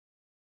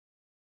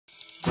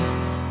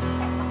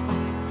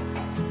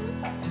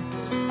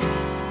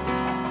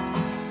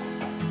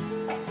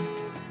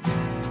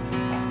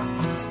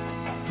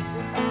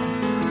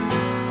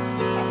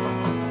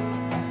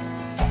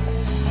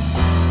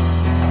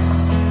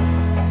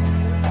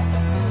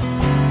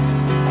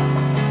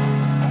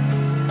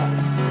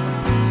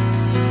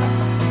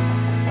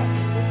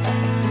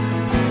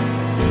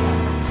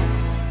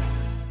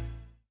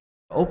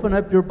open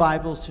up your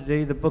Bibles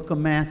today, the book of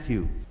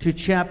Matthew, to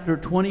chapter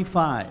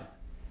 25.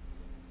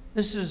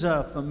 This is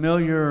a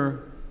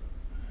familiar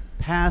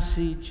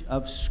passage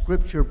of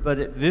Scripture, but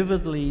it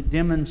vividly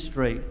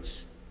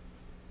demonstrates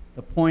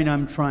the point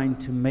I'm trying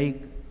to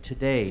make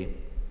today.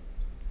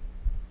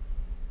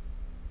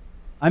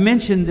 I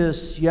mentioned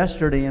this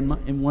yesterday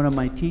in one of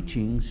my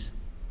teachings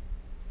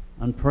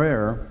on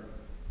prayer.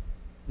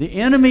 The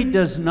enemy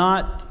does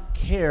not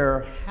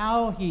care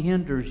how he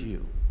hinders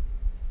you.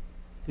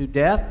 Through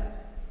death,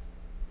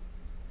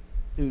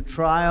 through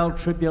trial,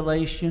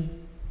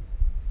 tribulation.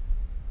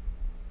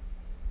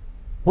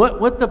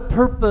 What the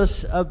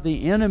purpose of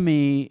the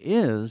enemy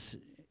is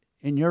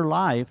in your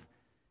life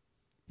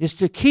is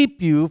to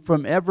keep you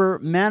from ever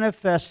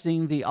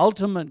manifesting the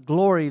ultimate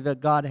glory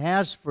that God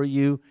has for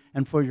you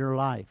and for your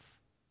life.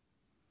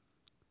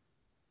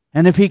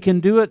 And if he can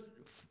do it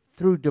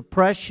through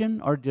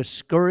depression or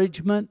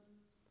discouragement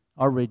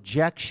or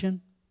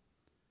rejection,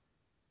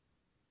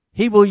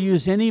 he will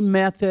use any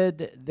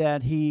method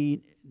that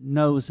he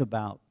knows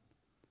about.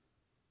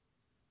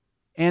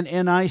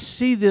 And I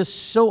see this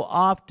so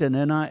often,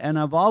 and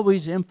I've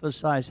always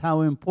emphasized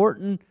how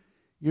important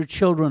your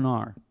children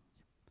are.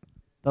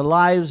 The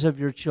lives of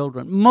your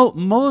children.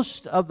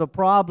 Most of the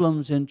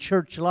problems in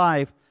church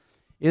life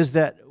is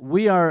that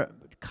we are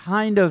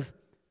kind of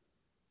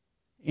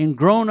in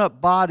grown-up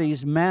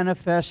bodies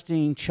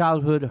manifesting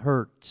childhood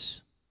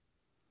hurts,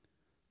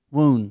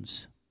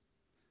 wounds,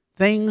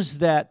 things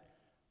that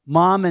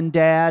mom and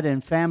dad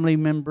and family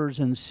members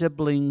and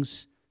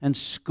siblings and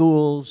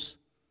schools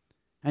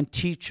and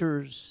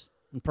teachers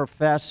and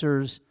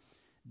professors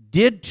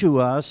did to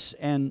us,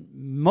 and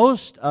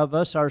most of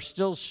us are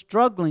still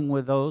struggling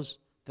with those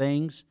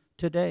things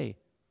today.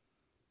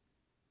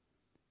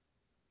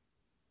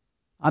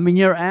 I mean,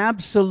 your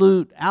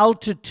absolute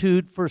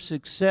altitude for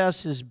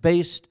success is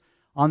based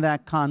on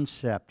that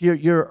concept.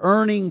 Your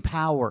earning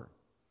power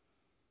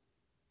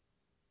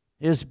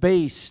is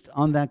based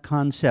on that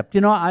concept.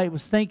 You know, I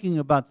was thinking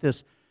about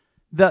this.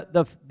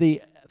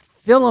 The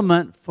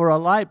filament for a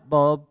light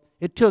bulb,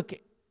 it took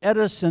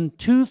Edison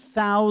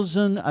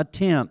 2,000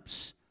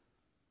 attempts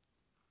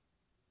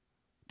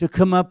to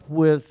come up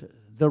with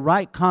the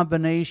right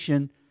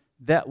combination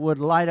that would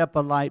light up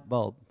a light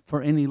bulb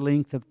for any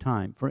length of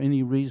time, for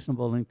any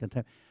reasonable length of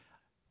time.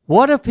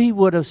 What if he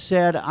would have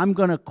said, I'm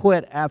going to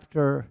quit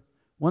after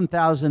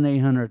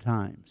 1,800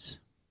 times?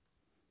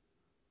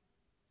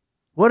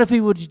 What if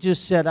he would have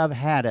just said, I've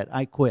had it,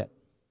 I quit?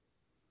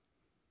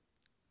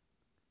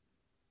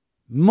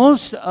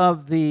 Most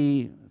of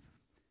the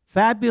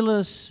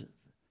fabulous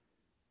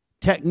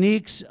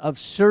techniques of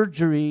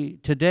surgery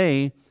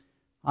today,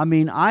 I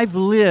mean, I've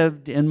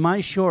lived in my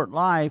short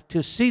life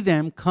to see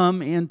them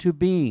come into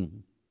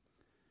being.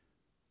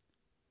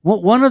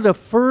 Well, one of the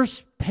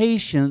first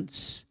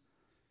patients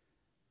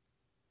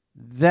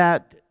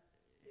that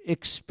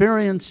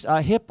experienced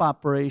a hip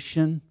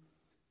operation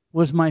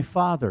was my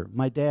father,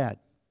 my dad.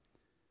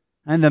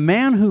 And the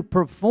man who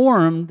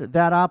performed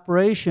that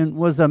operation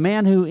was the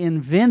man who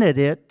invented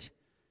it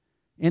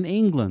in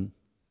England.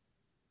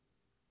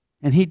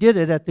 And he did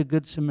it at the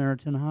Good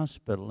Samaritan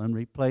Hospital and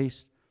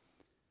replaced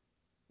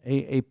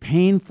a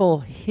painful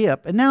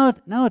hip. And now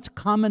it's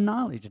common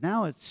knowledge.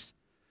 Now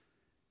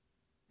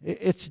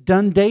it's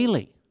done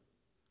daily.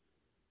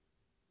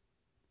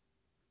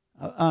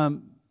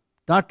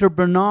 Dr.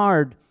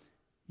 Bernard,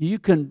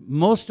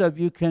 most of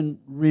you can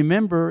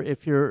remember,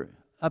 if you're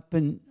up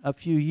in a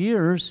few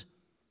years,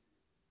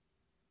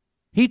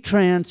 he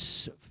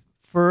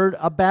transferred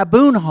a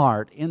baboon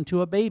heart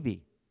into a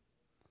baby.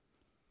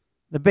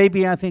 The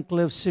baby, I think,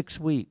 lived 6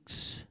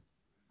 weeks.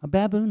 A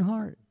baboon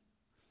heart.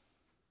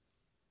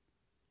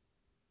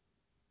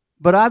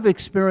 But I've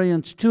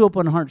experienced 2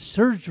 open heart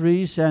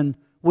surgeries, and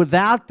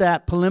without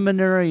that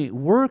preliminary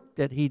work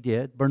that he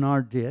did,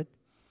 Bernard did,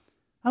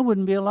 I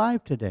wouldn't be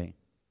alive today.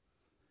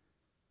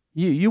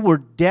 You were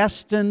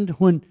destined,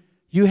 when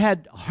you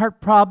had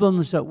heart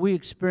problems that we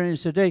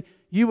experience today,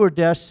 you were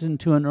destined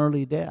to an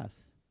early death.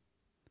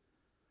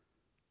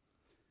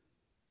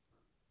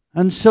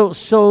 And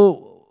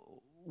so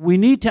we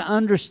need to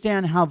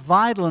understand how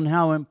vital and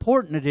how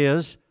important it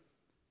is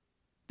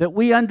that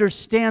we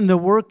understand the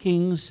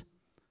workings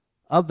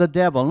of the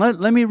devil.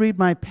 Let me read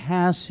my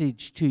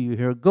passage to you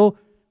here. Go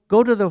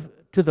to the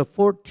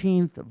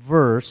 14th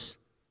verse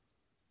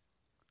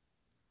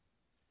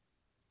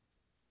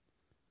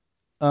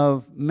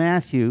of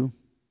Matthew.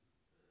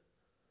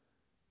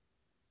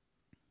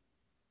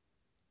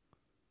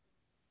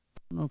 I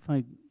don't know if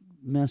I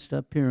messed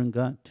up here and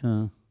got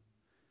to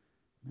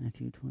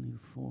Matthew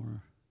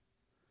 24,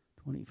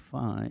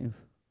 25.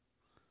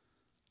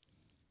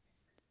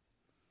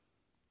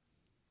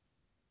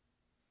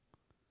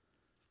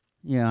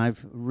 Yeah,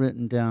 I've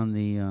written down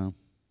the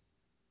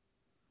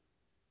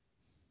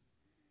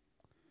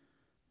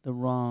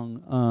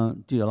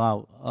wrong deal.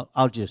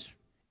 I'll just.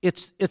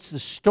 It's the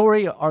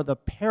story or the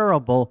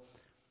parable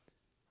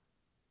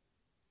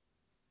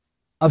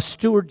of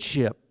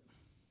stewardship.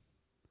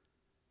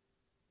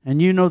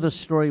 And you know the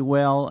story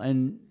well,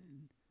 and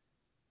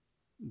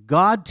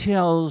God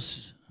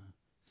tells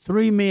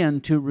 3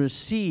 men to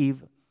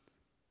receive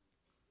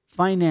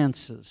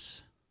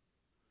finances.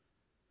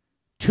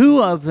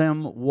 2 of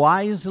them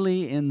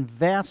wisely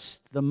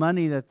invest the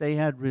money that they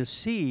had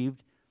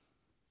received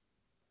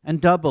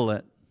and double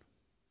it.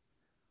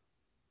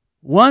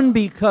 1,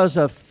 because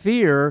of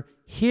fear,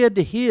 hid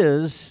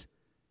his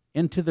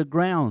into the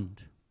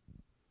ground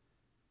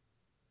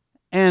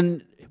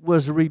and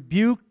was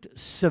rebuked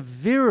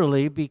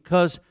severely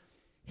because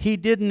he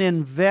didn't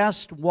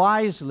invest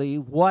wisely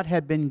what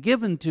had been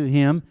given to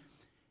him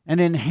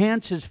and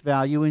enhance its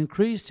value,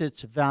 increase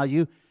its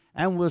value,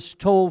 and was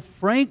told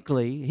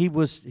frankly, he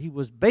was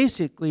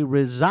basically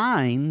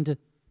resigned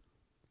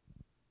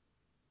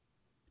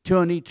to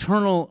an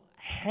eternal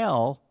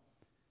hell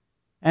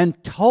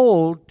and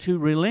told to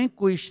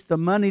relinquish the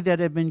money that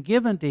had been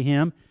given to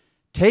him,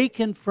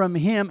 taken from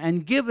him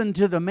and given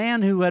to the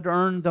man who had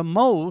earned the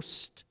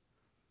most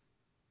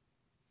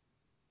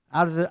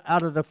out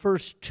of the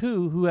first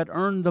 2 who had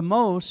earned the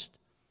most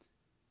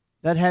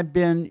that had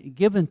been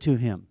given to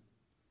him.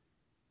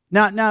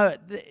 Now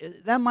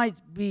that might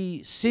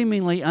be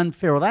seemingly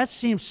unfair. Well, that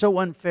seems so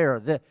unfair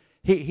that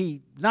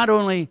he not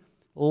only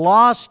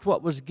lost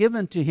what was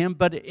given to him,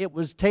 but it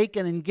was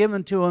taken and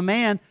given to a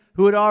man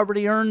who had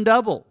already earned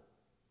double.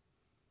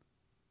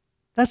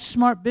 That's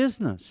smart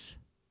business.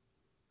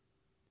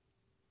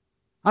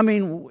 I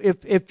mean,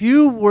 if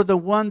you were the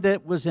one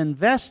that was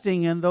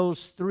investing in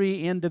those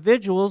 3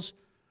 individuals,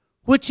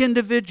 which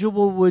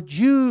individual would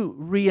you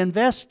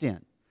reinvest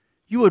in?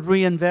 You would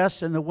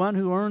reinvest in the one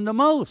who earned the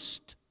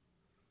most.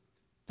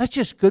 That's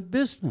just good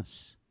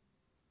business.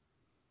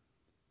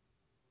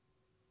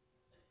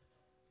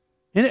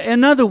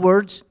 In other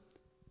words,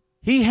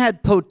 he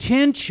had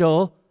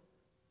potential,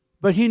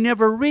 but he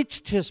never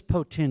reached his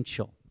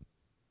potential.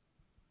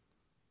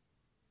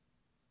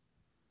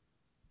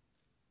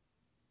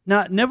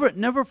 Now,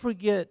 never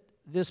forget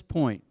this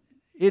point.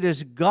 It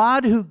is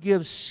God who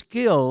gives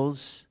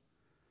skills,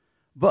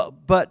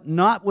 but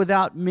not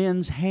without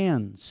men's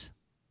hands.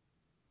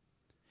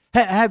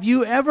 Have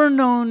you ever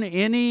known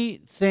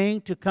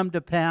anything to come to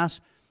pass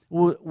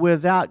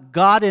without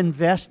God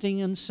investing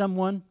in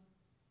someone?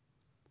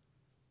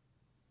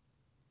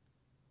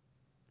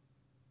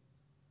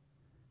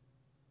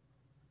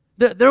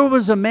 There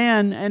was a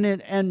man,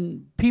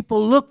 and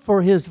people look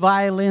for his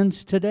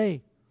violins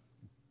today.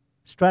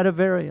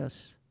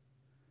 Stradivarius.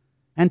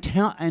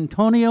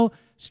 Antonio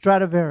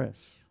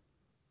Stradivarius.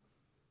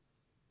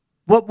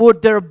 What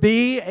would there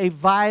be a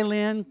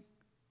violin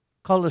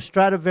called a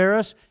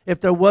Stradivarius if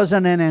there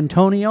wasn't an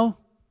Antonio?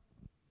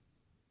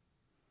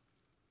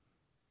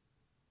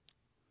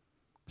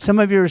 Some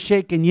of you are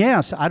shaking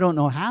yes. I don't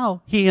know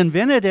how. He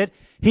invented it.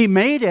 He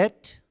made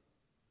it.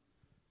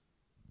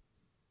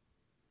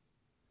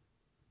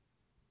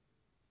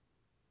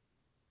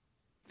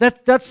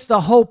 That's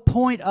the whole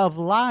point of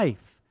life.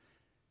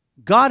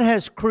 God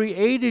has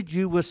created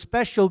you with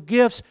special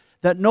gifts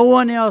that no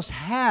one else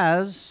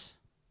has.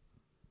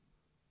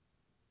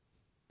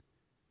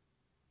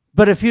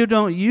 But if you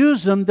don't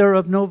use them, they're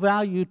of no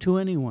value to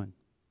anyone.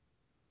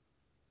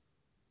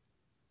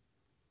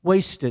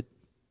 Wasted.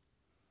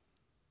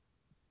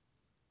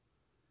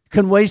 You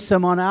can waste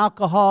them on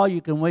alcohol,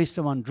 you can waste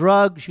them on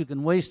drugs, you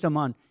can waste them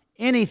on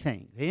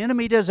anything. The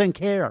enemy doesn't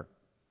care.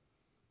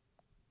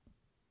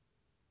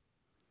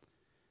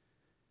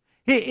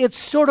 It's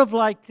sort of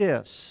like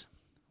this.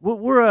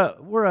 We're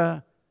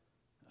a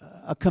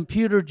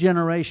computer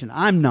generation.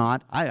 I'm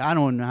not. I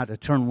don't know how to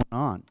turn one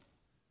on.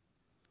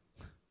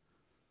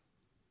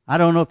 I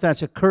don't know if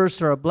that's a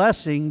curse or a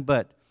blessing,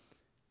 but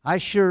I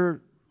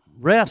sure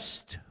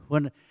rest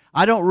when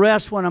I don't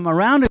rest when I'm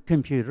around a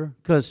computer,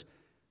 because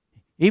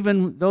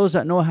even those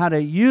that know how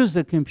to use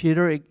the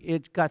computer,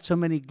 it's got so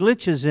many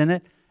glitches in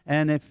it.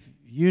 And if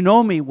you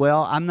know me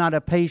well, I'm not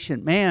a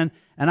patient man,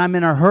 and I'm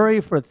in a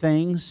hurry for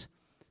things,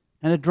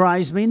 and it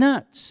drives me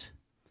nuts.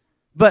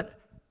 But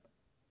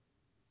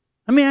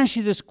let me ask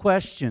you this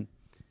question.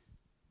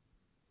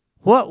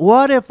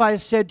 What if I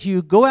said to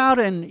you, go out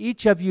and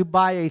each of you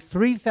buy a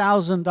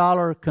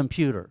 $3,000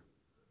 computer.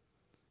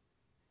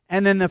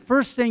 And then the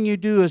first thing you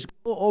do is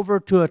go over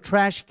to a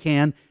trash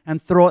can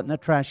and throw it in the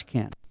trash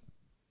can.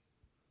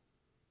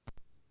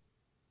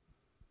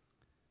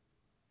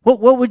 What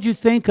would you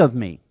think of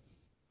me?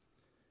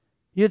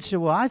 You'd say,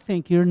 well, I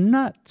think you're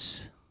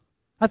nuts.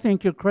 I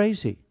think you're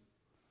crazy.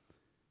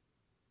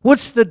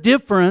 What's the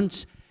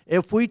difference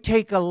if we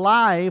take a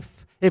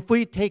life, if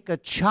we take a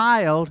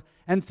child,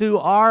 and through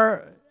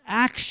our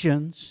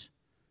actions,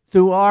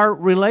 through our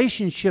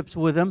relationships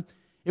with them,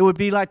 it would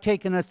be like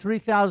taking a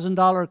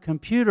 $3,000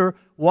 computer,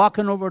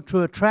 walking over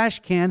to a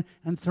trash can,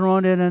 and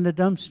throwing it in a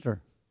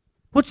dumpster.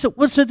 What's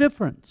the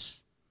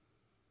difference?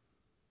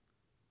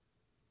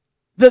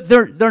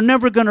 They're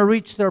never going to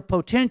reach their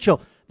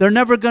potential. They're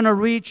never going to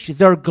reach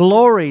their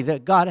glory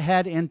that God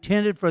had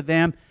intended for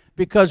them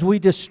because we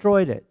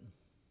destroyed it.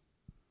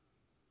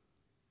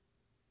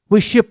 We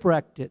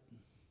shipwrecked it.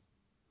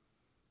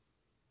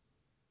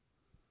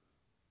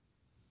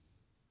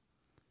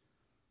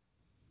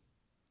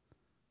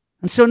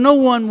 And so no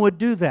one would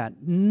do that.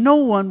 No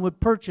one would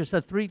purchase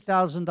a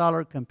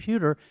 $3,000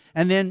 computer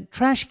and then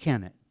trash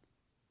can it.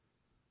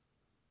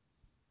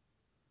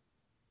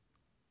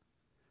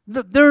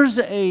 There's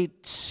a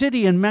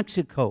city in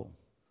Mexico,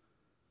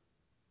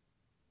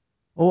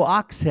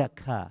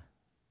 Oaxaca.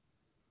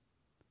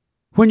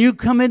 When you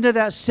come into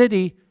that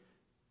city,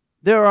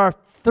 there are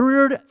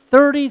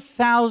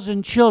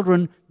 30,000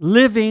 children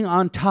living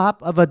on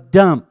top of a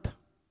dump.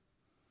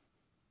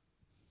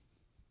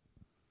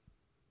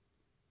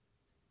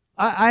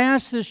 I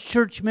asked this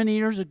church many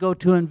years ago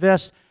to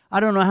invest, I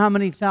don't know how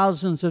many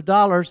thousands of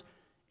dollars,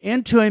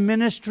 into a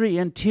ministry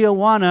in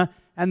Tijuana.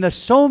 And the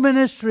sole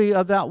ministry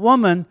of that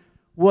woman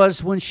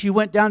was when she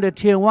went down to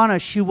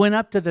Tijuana, she went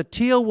up to the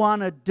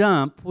Tijuana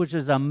dump, which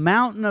is a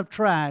mountain of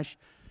trash,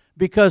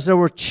 because there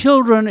were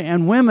children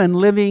and women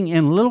living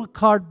in little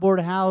cardboard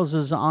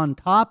houses on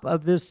top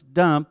of this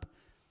dump.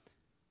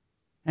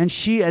 And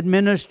she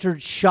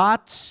administered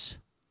shots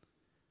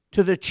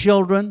to the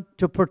children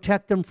to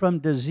protect them from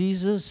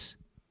diseases.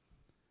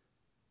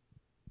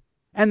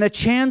 And the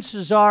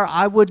chances are,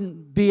 I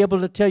wouldn't be able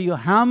to tell you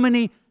how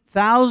many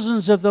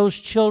thousands of those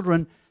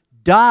children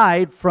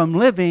died from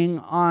living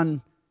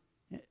on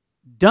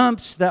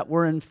dumps that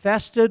were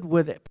infested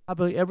with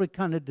probably every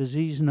kind of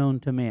disease known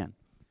to man.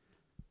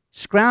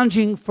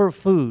 Scrounging for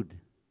food,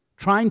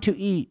 trying to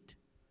eat,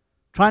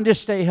 trying to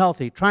stay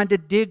healthy, trying to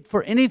dig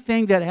for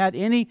anything that had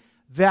any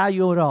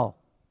value at all.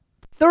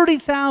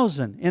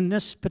 30,000 in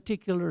this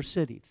particular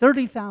city.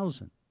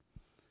 30,000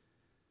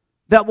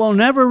 that will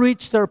never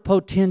reach their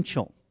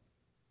potential.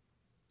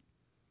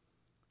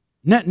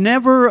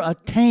 Never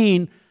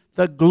attain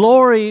the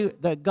glory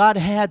that God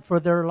had for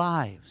their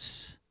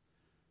lives.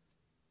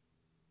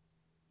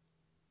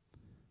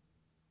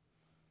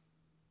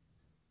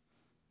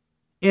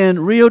 In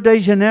Rio de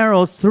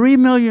Janeiro, 3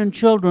 million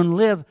children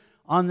live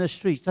on the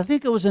streets. I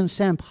think it was in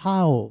São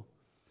Paulo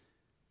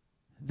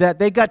that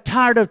they got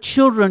tired of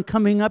children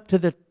coming up to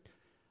the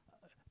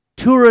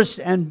tourists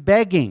and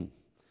begging.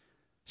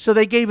 So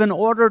they gave an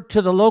order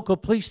to the local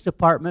police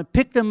department,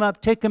 pick them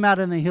up, take them out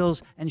in the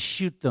hills, and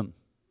shoot them.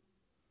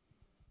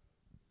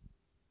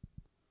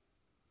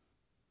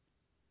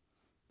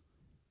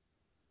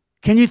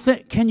 Can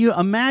you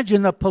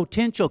imagine the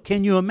potential?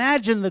 Can you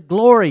imagine the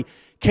glory?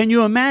 Can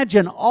you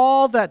imagine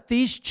all that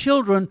these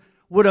children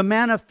would have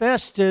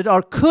manifested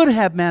or could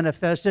have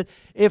manifested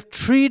if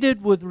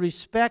treated with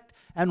respect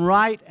and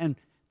right, and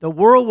the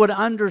world would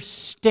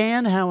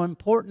understand how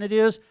important it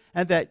is,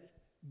 and that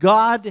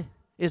God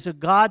is a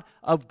God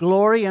of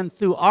glory, and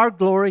through our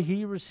glory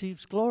He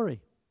receives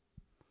glory.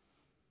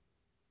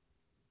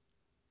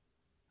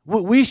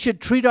 We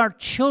should treat our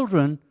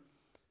children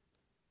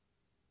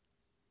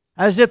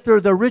as if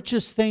they're the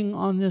richest thing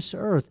on this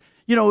earth.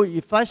 You know,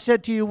 if I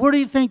said to you, where do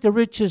you think the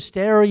richest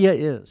area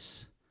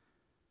is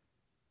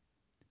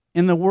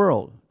in the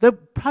world?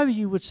 Probably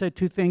you would say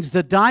two things: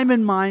 the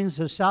diamond mines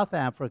of South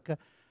Africa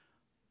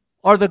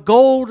or the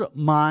gold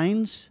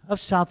mines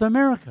of South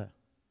America.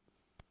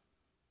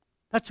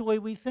 That's the way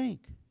we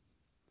think.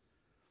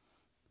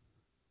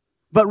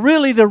 But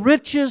really, the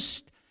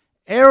richest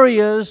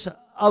areas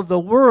of the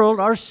world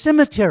are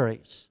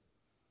cemeteries.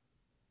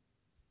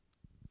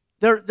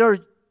 They're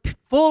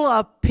full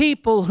of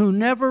people who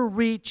never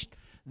reached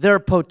their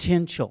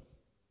potential.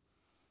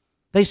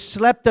 They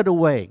slept it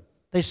away.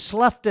 They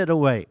sloughed it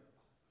away.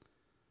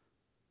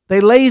 They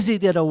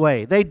lazied it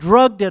away. They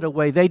drugged it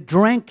away. They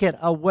drank it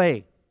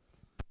away.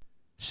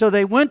 So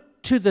they went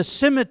to the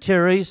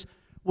cemeteries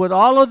with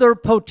all of their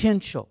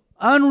potential.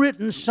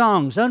 Unwritten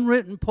songs,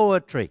 unwritten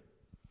poetry.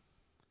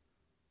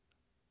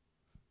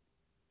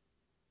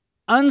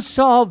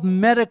 Unsolved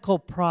medical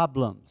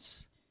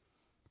problems.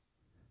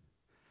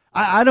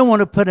 I don't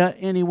want to put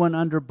anyone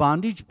under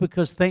bondage,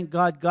 because thank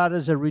God, God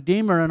is a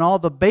redeemer, and all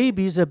the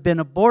babies have been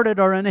aborted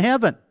are in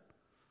heaven.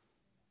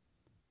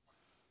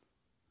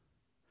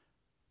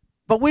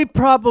 But we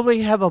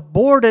probably have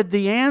aborted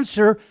the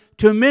answer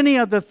to many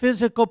of the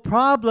physical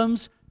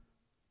problems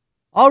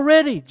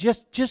already,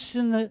 just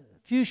in the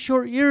few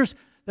short years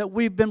that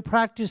we've been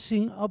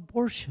practicing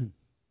abortion.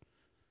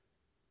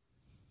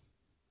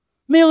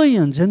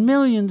 Millions and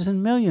millions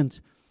and millions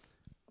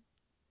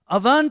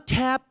of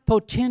untapped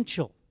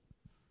potential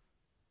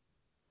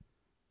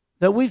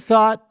that we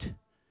thought,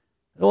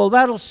 well,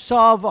 that'll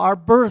solve our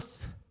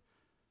birth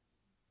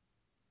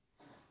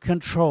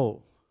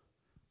control.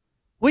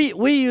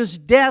 We use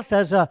death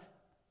as a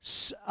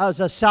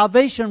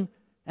salvation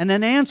and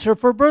an answer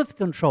for birth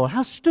control.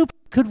 How stupid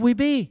could we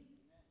be?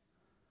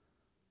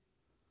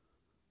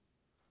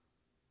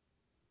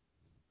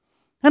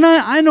 And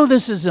I know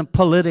this isn't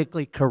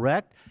politically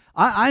correct.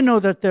 I know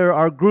that there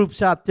are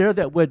groups out there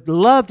that would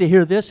love to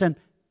hear this and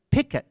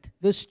picket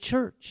this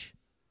church.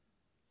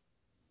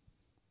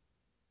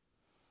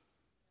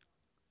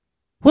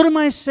 What am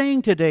I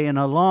saying today in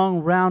a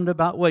long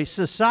roundabout way?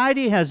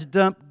 Society has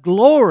dumped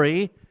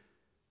glory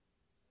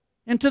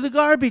into the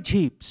garbage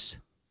heaps.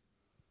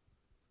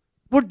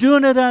 We're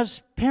doing it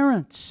as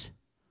parents.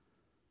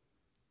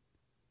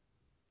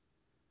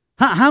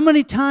 How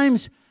many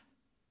times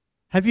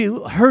Have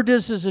you heard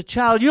this as a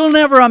child? You'll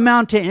never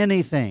amount to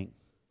anything.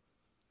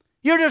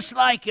 You're just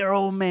like your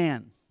old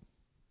man.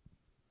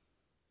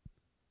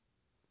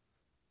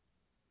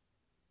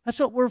 That's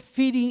what we're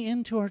feeding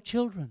into our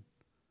children.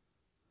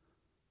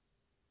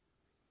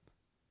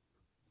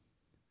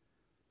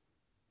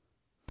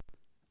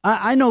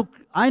 I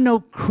know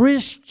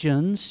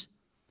Christians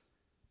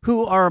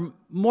who are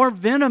more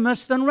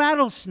venomous than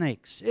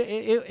rattlesnakes.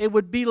 It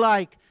would be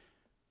like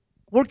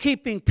we're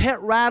keeping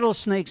pet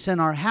rattlesnakes in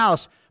our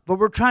house, but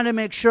we're trying to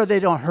make sure they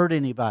don't hurt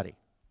anybody.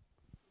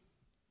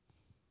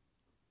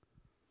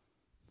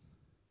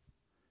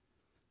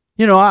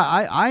 You know,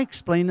 I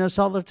explain this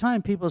all the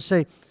time. People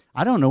say,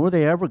 I don't know where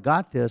they ever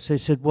got this. They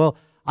said, well,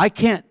 I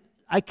can't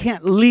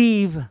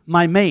leave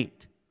my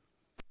mate.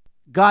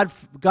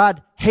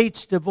 God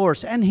hates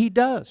divorce, and He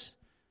does.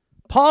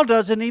 Paul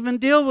doesn't even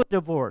deal with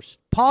divorce.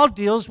 Paul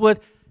deals with,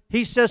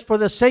 he says, for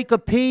the sake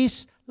of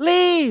peace,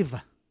 leave.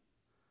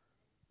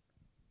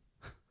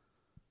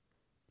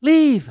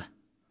 Leave.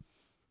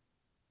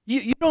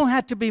 You don't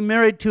have to be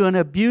married to an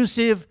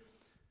abusive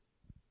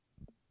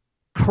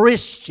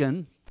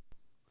Christian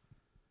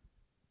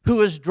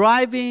who is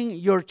driving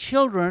your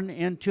children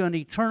into an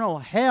eternal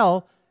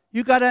hell.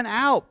 You got an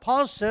out.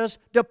 Paul says,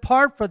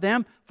 depart from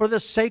them for the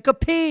sake of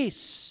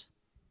peace.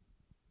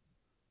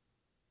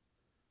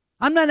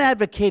 I'm not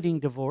advocating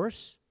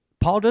divorce.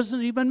 Paul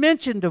doesn't even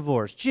mention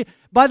divorce.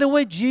 By the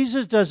way,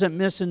 Jesus doesn't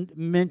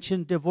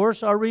mention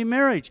divorce or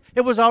remarriage.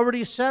 It was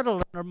already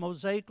settled under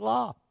Mosaic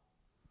law.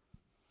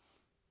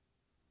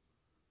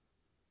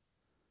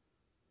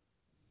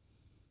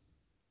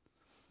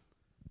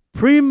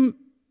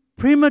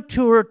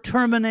 Premature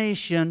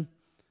termination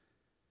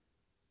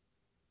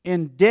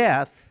in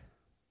death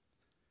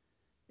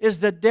is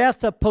the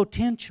death of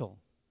potential.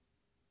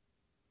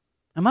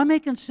 Am I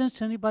making sense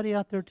to anybody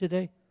out there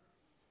today?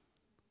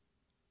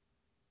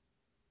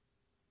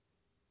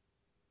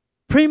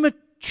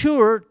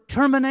 Premature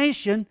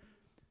termination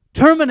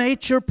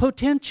terminates your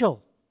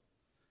potential.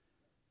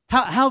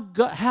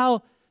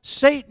 How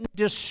Satan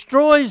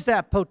destroys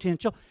that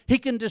potential. He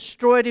can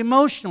destroy it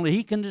emotionally.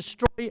 He can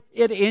destroy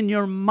it in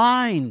your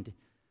mind.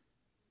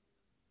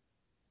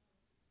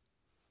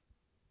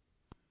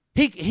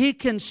 He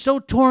can so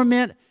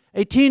torment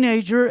a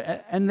teenager,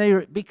 and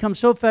they become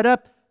so fed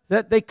up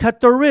that they cut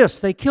their wrists,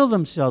 they kill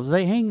themselves,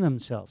 they hang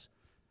themselves.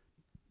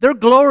 Their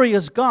glory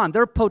is gone.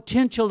 Their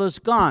potential is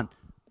gone.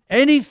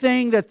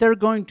 Anything that they're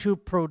going to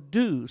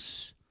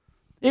produce,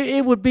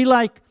 it would be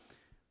like,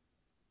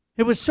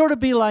 it would sort of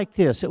be like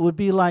this. It would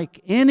be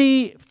like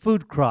any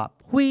food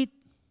crop, wheat,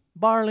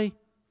 barley,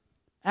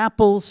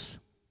 apples.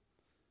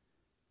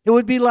 It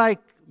would be like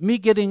me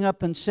getting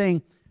up and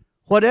saying,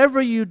 whatever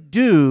you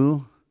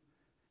do,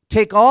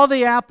 take all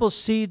the apple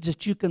seeds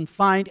that you can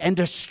find and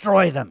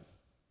destroy them.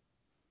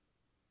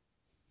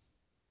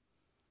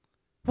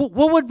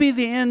 What would be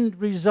the end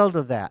result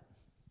of that?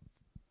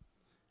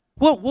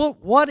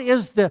 What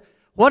is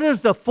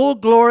the full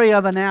glory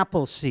of an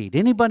apple seed?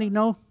 Anybody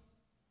know?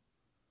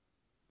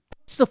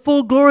 What's the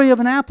full glory of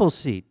an apple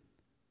seed?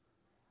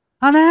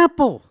 An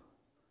apple.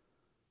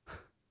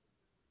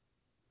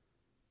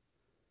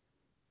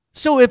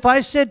 So if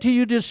I said to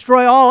you,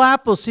 destroy all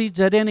apple seeds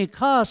at any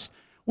cost,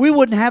 we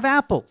wouldn't have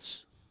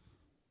apples.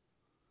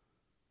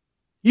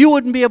 You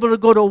wouldn't be able to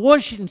go to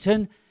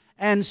Washington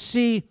and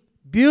see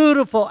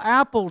beautiful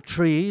apple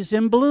trees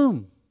in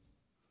bloom.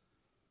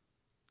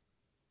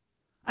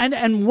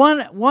 And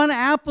one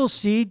apple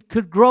seed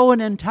could grow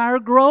an entire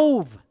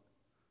grove.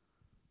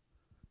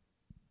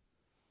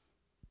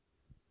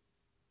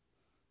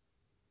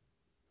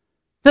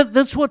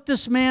 That's what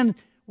this man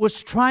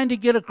was trying to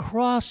get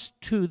across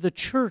to the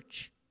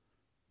church.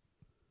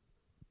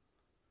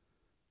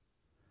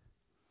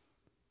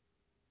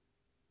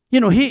 You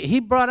know, he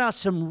brought out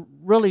some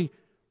really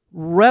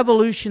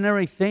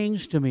revolutionary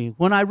things to me.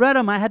 When I read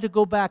them, I had to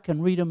go back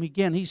and read them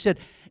again. He said,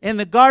 in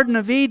the Garden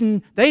of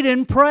Eden, they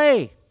didn't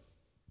pray.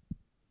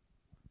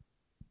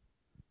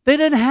 They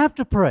didn't have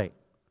to pray.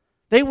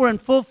 They were in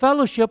full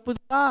fellowship with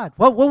God.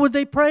 What would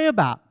they pray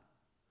about?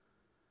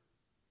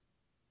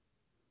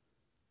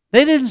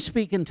 They didn't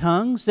speak in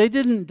tongues. They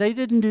didn't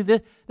do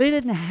this. They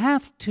didn't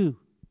have to.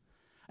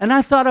 And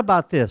I thought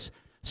about this.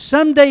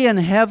 Someday in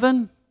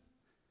heaven,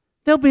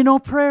 there'll be no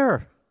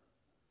prayer.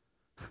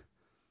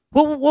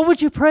 What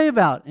would you pray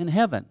about in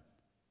heaven?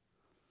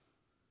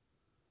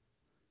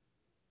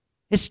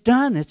 It's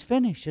done. It's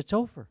finished. It's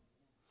over.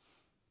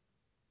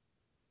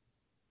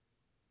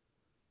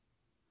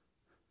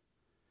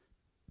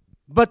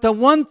 But the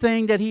one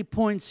thing that he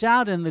points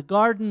out in the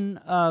Garden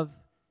of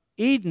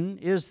Eden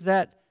is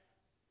that,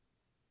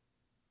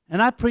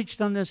 and I preached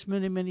on this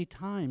many, many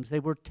times, they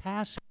were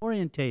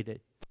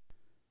task-orientated.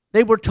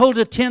 They were told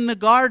to tend the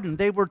garden.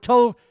 They were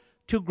told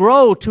to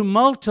grow, to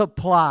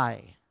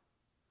multiply.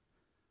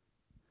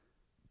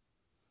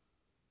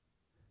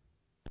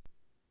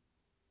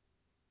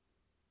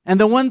 And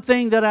the one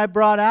thing that I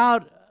brought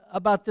out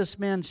about this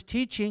man's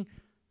teaching,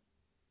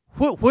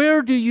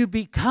 where do you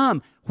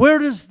become? Where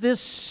does this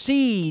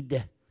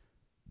seed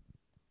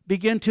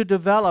begin to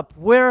develop?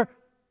 Where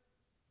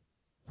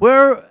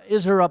Where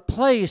is there a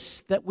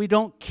place that we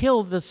don't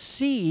kill the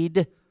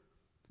seed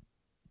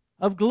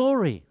of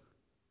glory?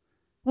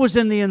 It was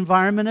in the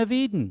environment of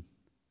Eden.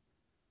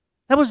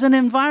 That was an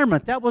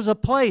environment. That was a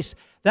place.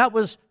 That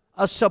was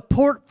a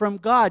support from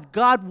God.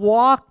 God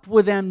walked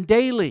with them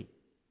daily,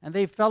 and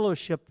they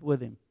fellowshiped with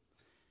Him.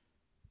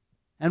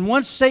 And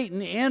once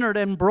Satan entered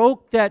and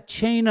broke that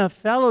chain of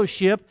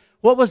fellowship,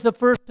 what was the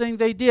first thing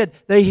they did?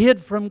 They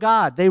hid from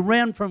God. They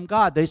ran from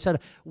God. They said,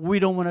 we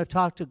don't want to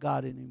talk to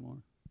God anymore.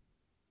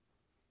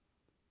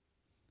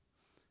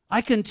 I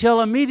can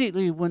tell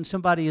immediately when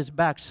somebody is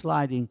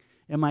backsliding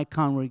in my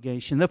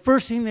congregation. The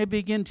first thing they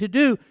begin to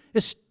do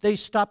is they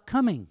stop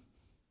coming.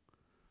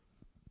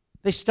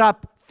 They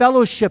stop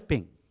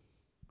fellowshipping.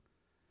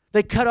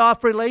 They cut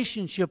off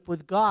relationship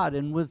with God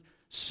and with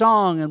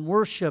song and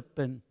worship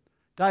and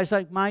guys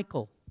like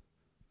Michael.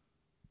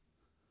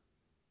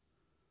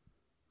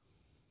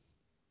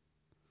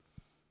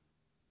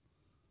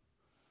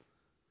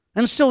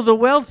 And so the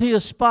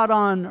wealthiest spot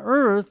on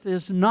earth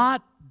is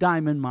not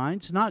diamond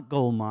mines, not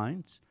gold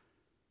mines,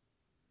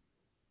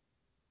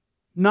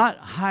 not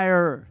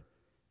higher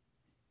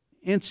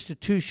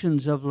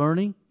institutions of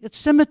learning. It's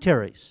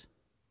cemeteries.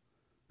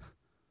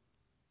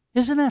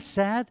 Isn't that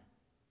sad?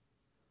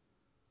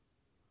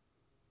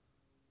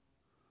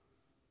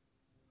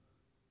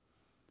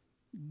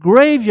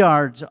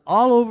 Graveyards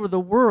all over the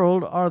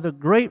world are the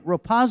great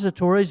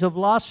repositories of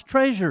lost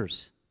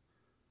treasures.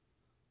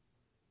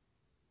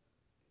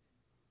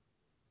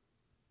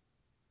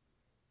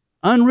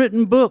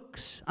 Unwritten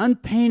books,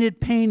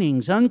 unpainted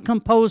paintings,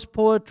 uncomposed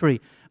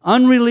poetry,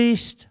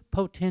 unreleased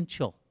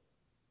potential.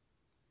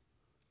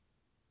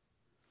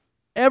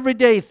 Every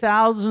day,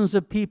 thousands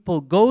of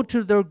people go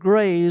to their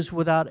graves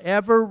without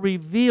ever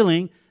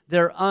revealing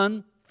their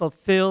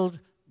unfulfilled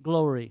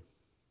glory.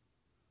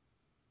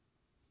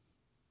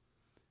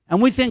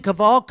 And we think of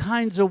all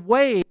kinds of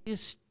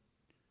ways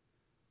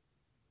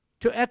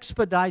to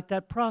expedite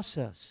that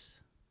process.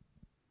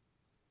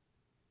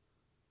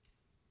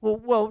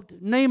 Well,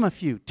 name a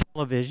few.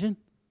 Television.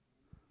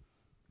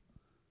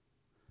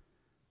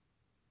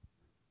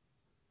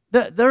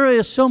 There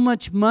is so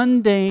much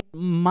mundane,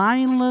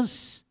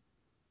 mindless,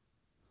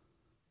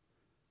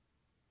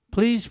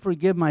 please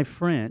forgive my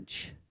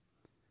French,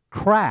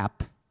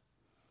 crap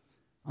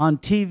on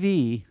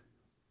TV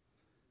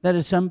that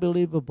is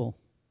unbelievable.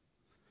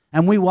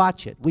 And we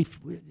watch it.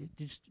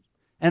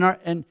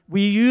 And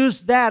we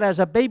use that as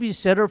a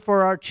babysitter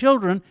for our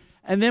children.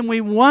 And then we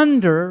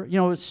wonder,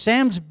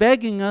 Sam's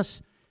begging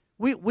us,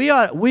 we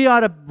ought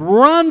to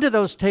run to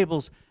those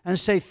tables and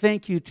say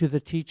thank you to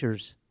the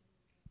teachers.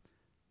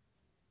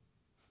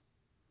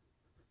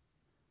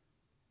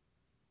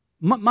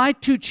 My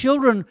two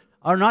children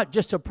are not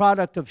just a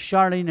product of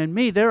Charlene and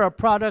me. They're a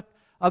product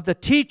of the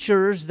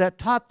teachers that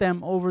taught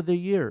them over the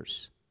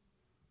years.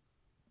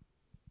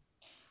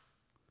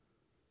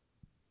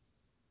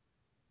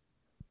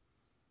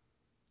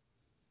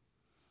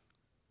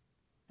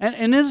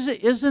 And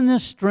isn't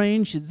this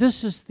strange?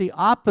 This is the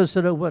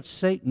opposite of what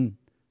Satan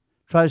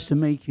tries to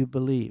make you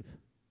believe.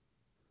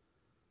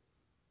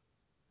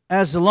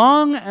 As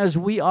long as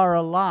we are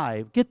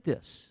alive, get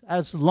this,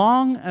 as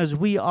long as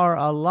we are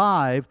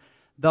alive,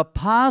 the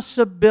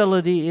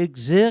possibility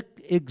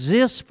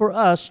exists for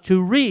us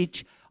to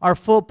reach our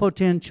full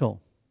potential.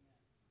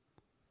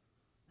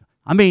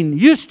 I mean,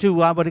 used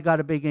to, I would have got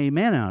a big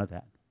amen out of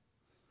that.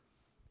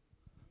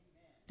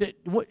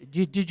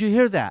 Did you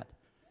hear that?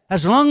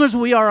 As long as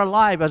we are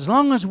alive, as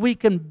long as we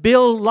can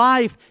build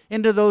life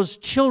into those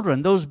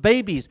children, those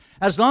babies,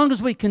 as long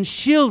as we can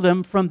shield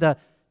them from the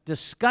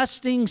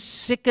disgusting,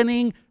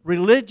 sickening,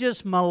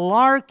 religious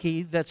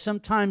malarkey that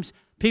sometimes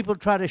people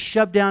try to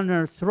shove down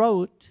their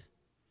throat,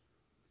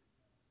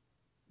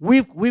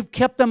 we've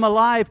kept them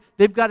alive.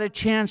 They've got a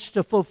chance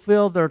to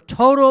fulfill their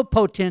total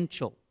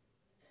potential.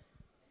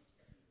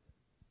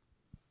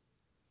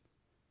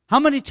 How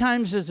many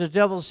times has the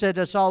devil said,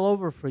 it's all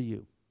over for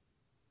you?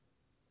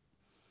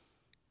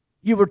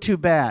 You were too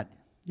bad.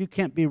 You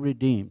can't be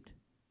redeemed.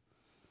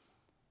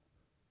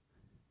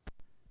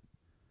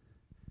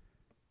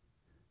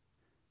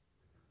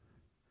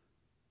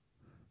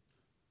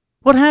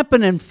 What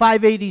happened in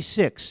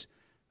 586?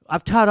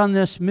 I've taught on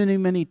this many,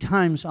 many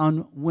times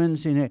on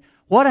Wednesday night.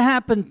 What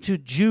happened to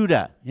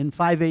Judah in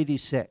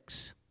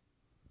 586?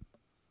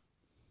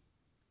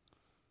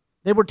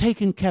 They were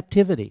taken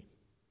captivity.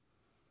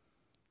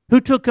 Who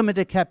took them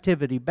into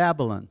captivity?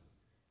 Babylon.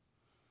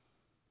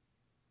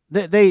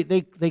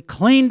 They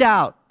cleaned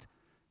out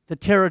the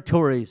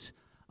territories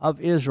of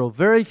Israel.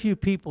 Very few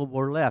people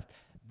were left.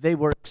 They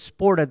were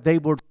exported. They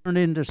were turned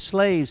into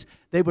slaves.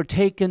 They were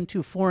taken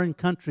to foreign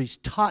countries,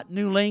 taught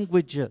new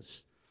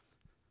languages,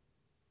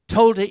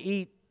 told to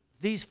eat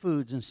these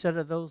foods instead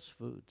of those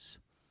foods.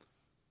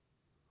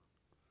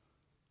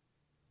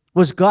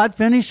 Was God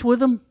finished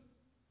with them?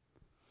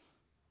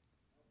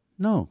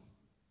 No.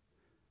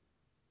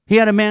 He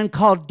had a man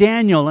called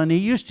Daniel, and he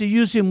used to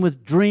use him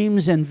with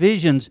dreams and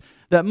visions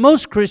that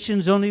most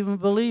Christians don't even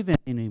believe in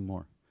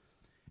anymore.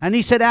 And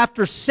he said,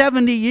 after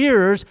 70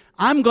 years,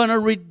 I'm going to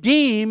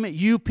redeem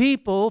you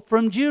people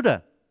from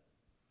Judah.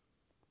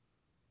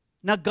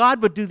 Now,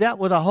 God would do that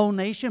with a whole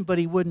nation, but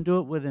He wouldn't do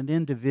it with an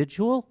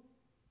individual.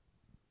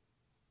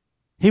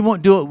 He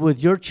won't do it with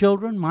your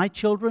children, my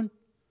children,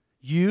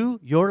 you,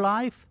 your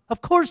life.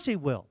 Of course He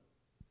will.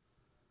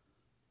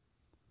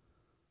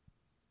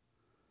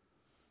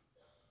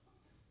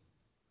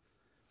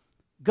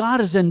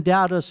 God has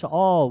endowed us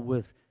all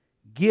with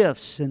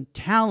gifts and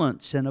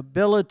talents and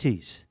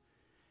abilities,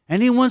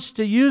 and He wants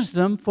to use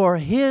them for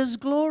His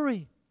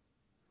glory.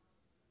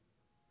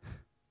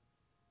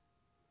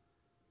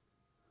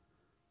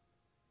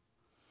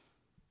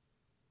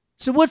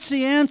 So what's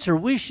the answer?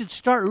 We should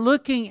start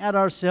looking at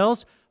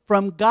ourselves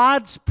from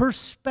God's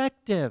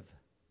perspective.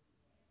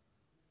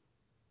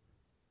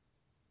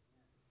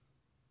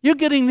 You're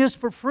getting this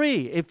for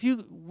free. If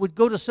you would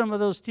go to some of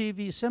those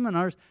TV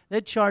seminars,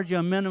 they'd charge you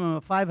a minimum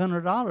of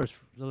 $500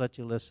 to let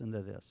you listen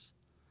to this.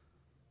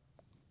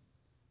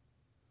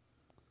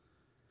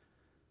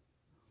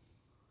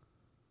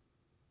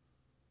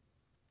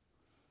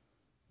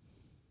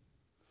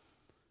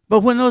 But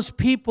when those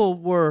people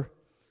were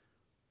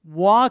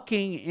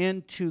walking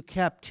into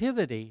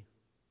captivity,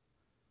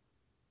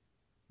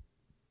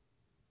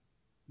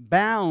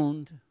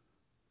 bound,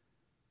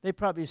 they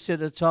probably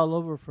said, it's all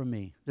over for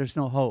me. There's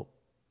no hope.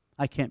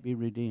 I can't be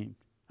redeemed.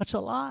 That's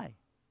a lie.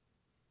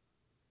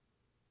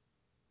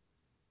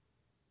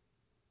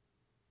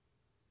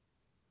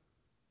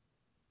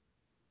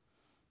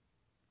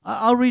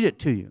 I'll read it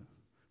to you.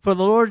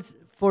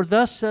 For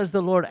thus says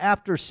the Lord,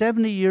 after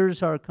 70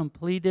 years are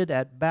completed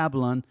at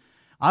Babylon,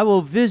 I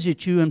will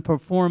visit you and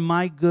perform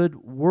my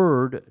good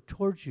word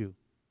towards you,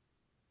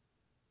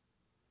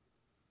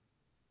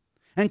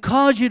 and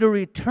cause you to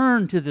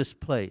return to this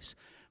place.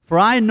 For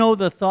I know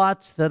the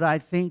thoughts that I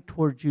think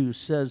toward you,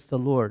 says the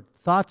Lord,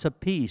 thoughts of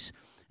peace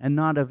and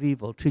not of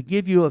evil, to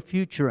give you a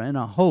future and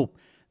a hope.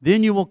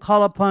 Then you will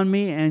call upon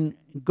me and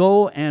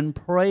go and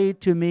pray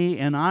to me,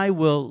 and I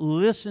will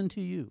listen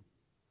to you.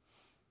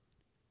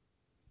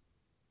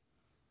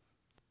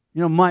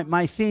 You know,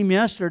 my theme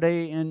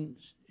yesterday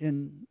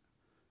in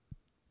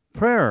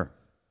prayer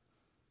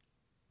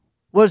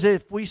was,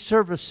 if we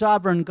serve a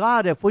sovereign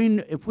God, if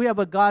we have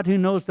a God who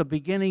knows the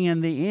beginning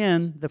and the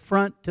end, the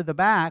front to the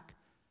back,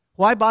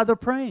 why bother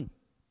praying?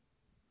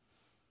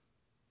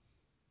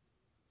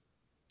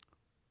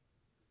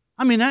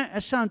 I mean,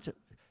 that sounds,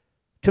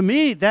 to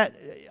me, that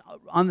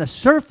on the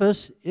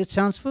surface, it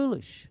sounds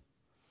foolish.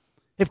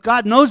 If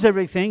God knows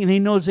everything and He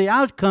knows the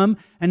outcome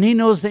and He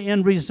knows the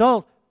end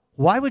result,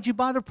 why would you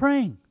bother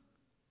praying?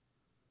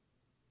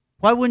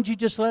 Why wouldn't you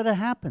just let it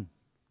happen?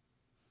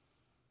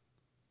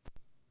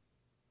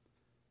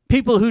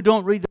 People who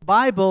don't read the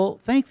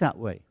Bible think that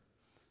way.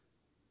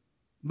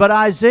 But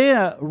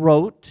Isaiah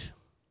wrote,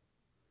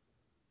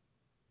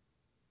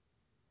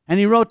 and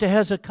he wrote to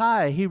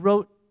Hezekiah. He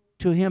wrote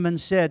to him and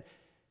said,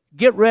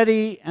 get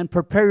ready and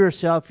prepare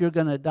yourself, you're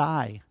going to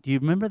die. Do you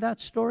remember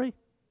that story?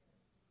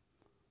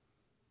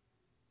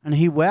 And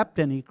he wept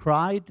and he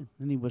cried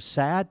and he was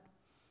sad.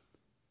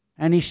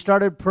 And he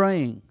started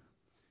praying.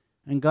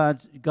 And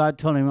God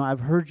told him,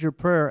 I've heard your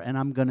prayer and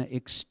I'm going to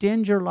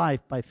extend your life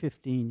by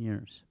 15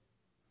 years.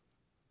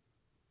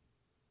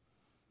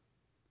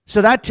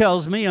 So that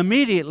tells me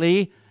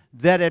immediately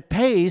that it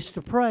pays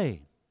to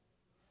pray.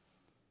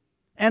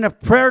 And if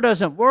prayer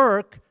doesn't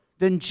work,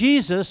 then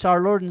Jesus, our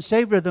Lord and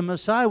Savior, the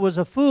Messiah, was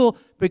a fool,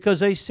 because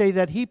they say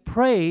that He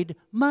prayed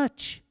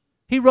much.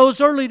 He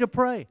rose early to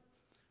pray.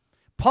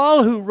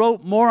 Paul, who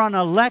wrote more on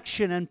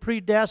election and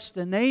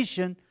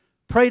predestination,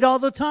 prayed all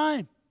the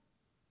time.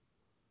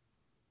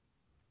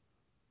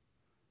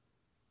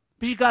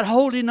 But you've got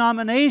whole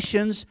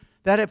denominations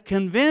that have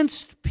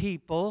convinced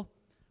people,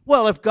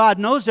 well, if God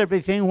knows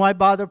everything, why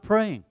bother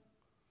praying?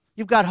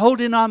 You've got whole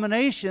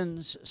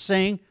denominations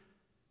saying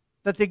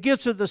that the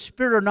gifts of the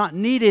Spirit are not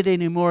needed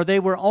anymore. They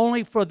were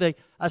only for the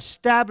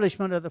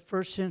establishment of the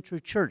first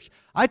century church.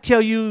 I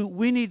tell you,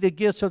 we need the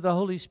gifts of the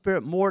Holy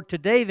Spirit more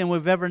today than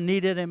we've ever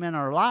needed Him in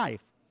our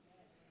life.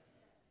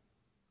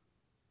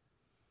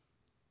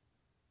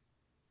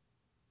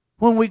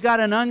 When we got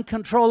an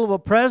uncontrollable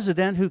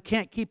president who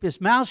can't keep his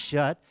mouth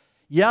shut,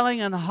 yelling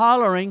and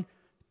hollering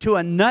to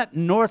a nut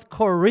in North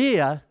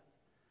Korea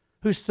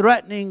who's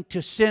threatening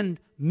to send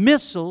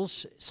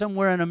missiles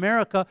somewhere in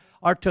America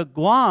or to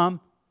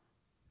Guam,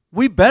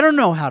 we better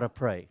know how to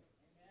pray.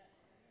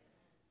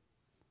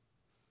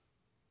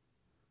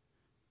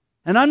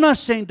 And I'm not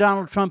saying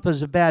Donald Trump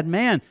is a bad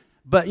man,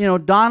 but, you know,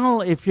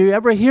 Donald, if you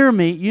ever hear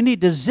me, you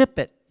need to zip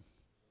it.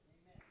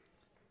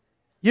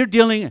 You're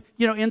dealing,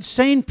 you know,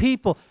 insane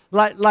people.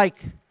 Like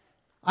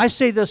I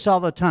say this all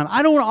the time.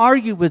 I don't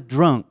argue with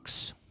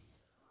drunks.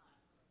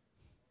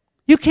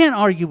 You can't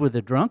argue with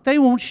a drunk. They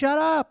won't shut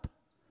up.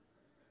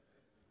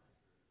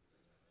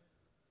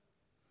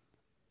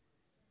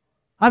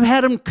 I've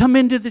had them come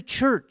into the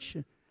church.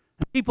 And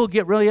people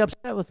get really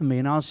upset with me.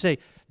 And I'll say,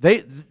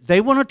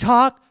 they want to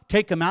talk,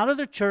 take them out of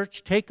the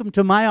church, take them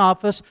to my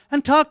office,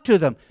 and talk to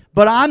them.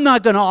 But I'm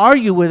not going to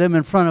argue with them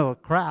in front of a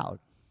crowd.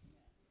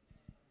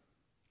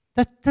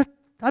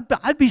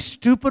 I'd be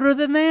stupider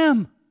than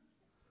them.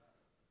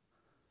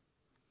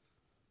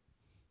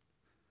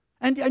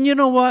 And you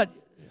know what?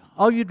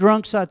 All you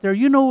drunks out there,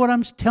 you know what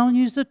I'm telling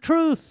you is the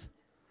truth.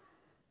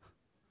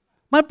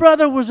 My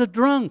brother was a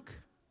drunk.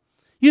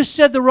 You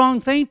said the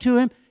wrong thing to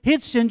him,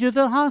 he'd send you to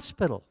the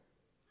hospital.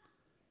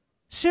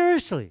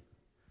 Seriously.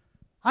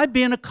 I'd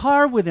be in a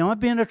car with him. I'd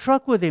be in a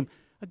truck with him.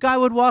 A guy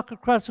would walk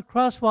across the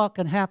crosswalk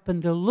and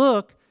happen to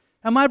look,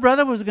 and my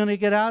brother was going to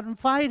get out and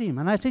fight him.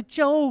 And I said,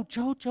 Joe.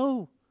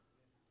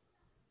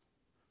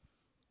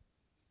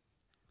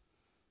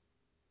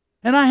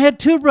 And I had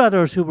two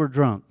brothers who were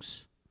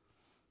drunks.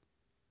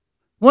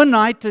 One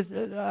night,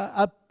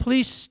 a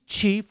police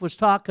chief was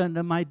talking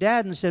to my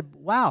dad and said,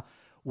 wow,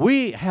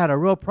 we had a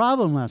real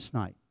problem last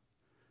night.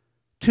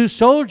 Two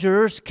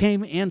soldiers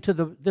came into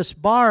this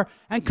bar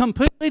and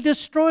completely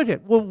destroyed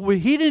it. Well,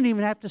 he didn't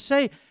even have to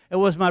say it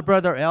was my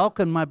brother Elk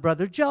and my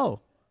brother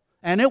Joe.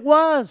 And it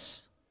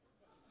was.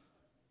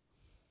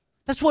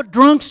 That's what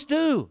drunks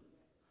do.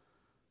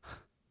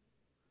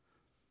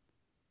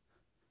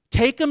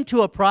 Take them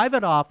to a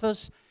private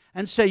office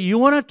and say, you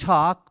want to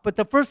talk, but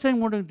the first thing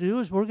we're going to do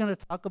is we're going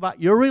to talk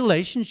about your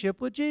relationship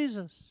with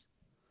Jesus.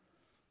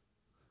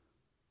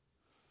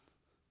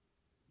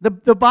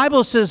 The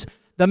Bible says,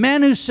 the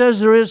man who says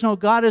there is no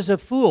God is a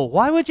fool.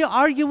 Why would you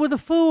argue with a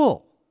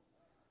fool?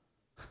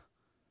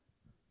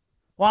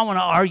 Well, I want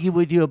to argue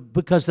with you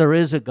because there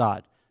is a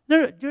God.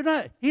 You're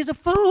not. He's a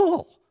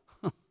fool.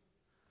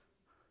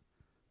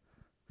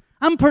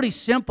 I'm pretty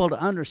simple to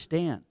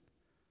understand.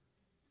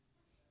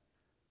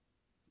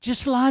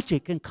 Just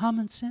logic and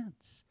common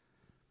sense.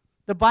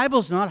 The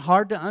Bible's not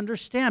hard to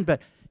understand,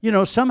 but,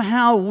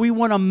 somehow we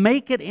want to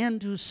make it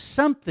into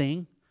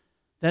something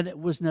that it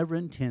was never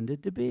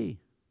intended to be.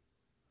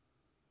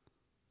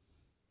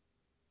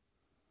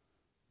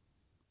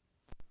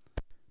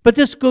 But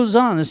this goes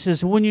on. It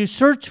says, when you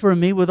search for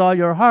me with all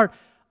your heart,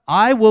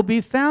 I will be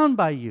found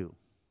by you,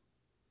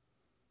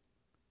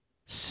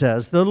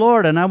 says the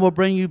Lord, and I will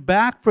bring you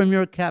back from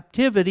your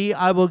captivity.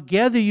 I will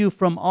gather you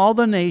from all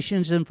the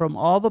nations and from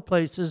all the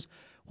places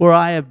where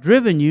I have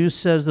driven you,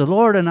 says the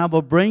Lord, and I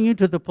will bring you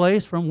to the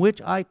place from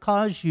which I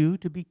caused you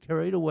to be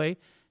carried away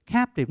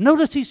captive.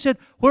 Notice he said,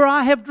 where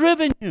I have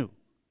driven you.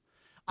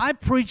 I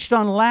preached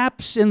on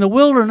laps in the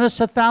wilderness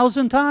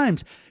 1,000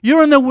 times.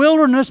 You're in the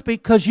wilderness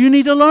because you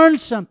need to learn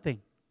something.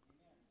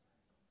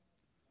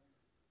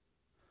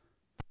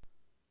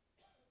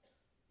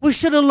 We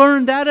should have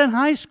learned that in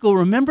high school.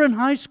 Remember in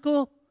high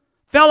school?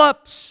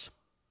 Phillips,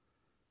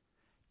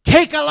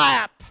 take a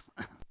lap.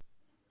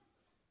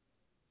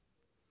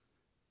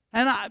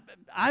 And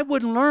I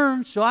wouldn't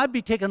learn, so I'd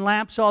be taking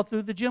laps all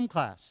through the gym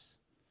class.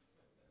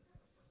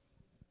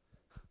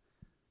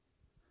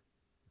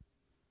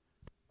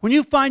 When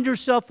you find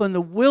yourself in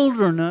the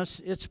wilderness,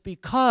 it's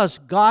because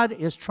God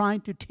is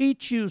trying to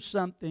teach you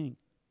something.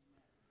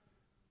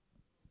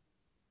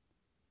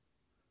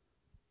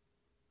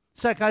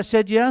 It's like I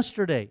said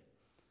yesterday.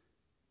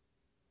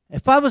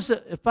 If I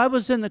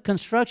was in the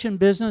construction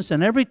business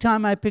and every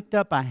time I picked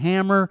up a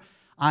hammer,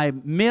 I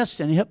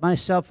missed and hit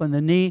myself in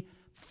the knee,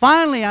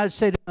 finally I'd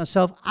say to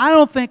myself, I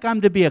don't think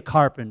I'm to be a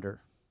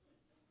carpenter.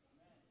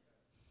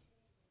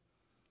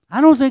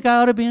 I don't think I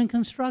ought to be in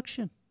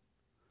construction.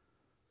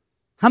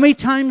 How many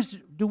times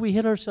do we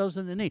hit ourselves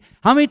in the knee?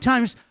 How many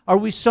times are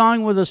we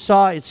sawing with a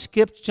saw, it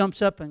skips,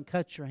 jumps up, and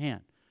cuts your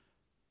hand?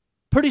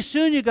 Pretty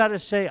soon you got to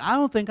say, I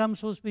don't think I'm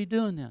supposed to be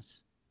doing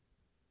this.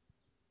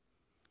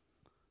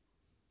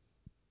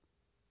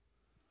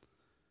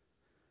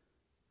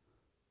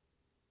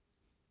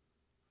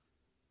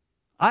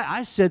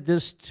 I said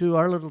this to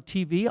our little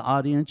TV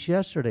audience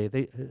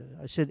yesterday.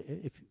 I said,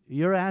 if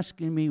you're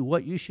asking me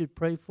what you should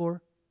pray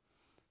for,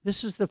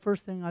 this is the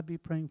first thing I'd be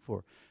praying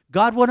for.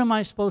 God, what am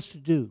I supposed to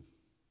do?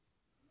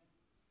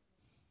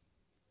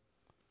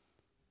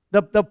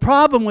 The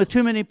problem with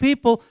too many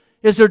people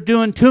is they're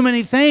doing too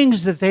many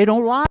things that they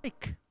don't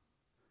like.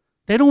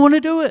 They don't want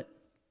to do it.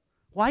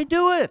 Why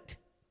do it?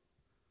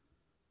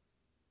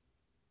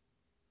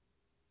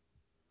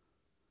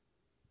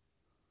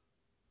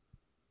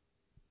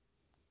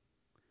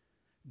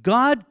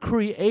 God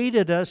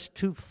created us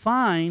to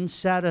find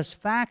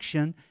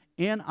satisfaction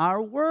in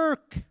our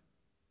work.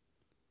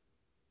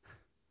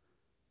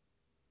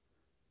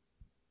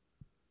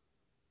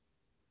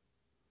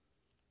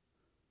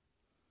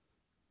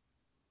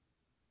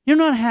 You're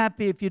not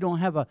happy if you don't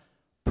have a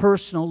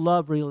personal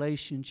love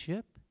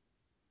relationship.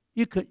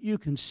 You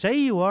can say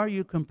you are,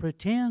 you can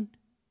pretend.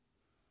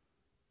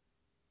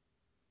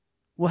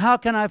 Well, how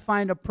can I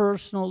find a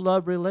personal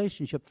love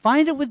relationship?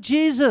 Find it with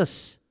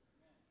Jesus.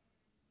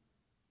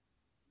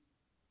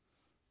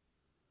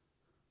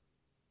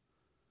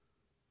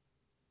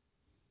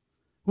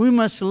 We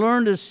must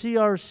learn to see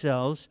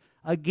ourselves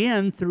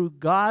again through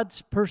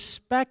God's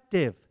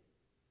perspective.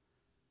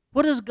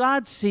 What does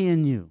God see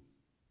in you?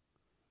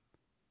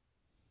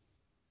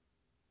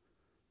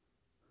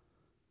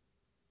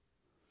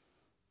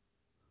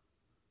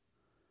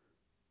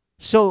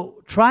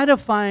 So try to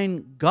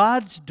find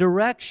God's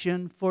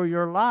direction for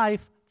your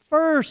life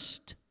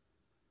first.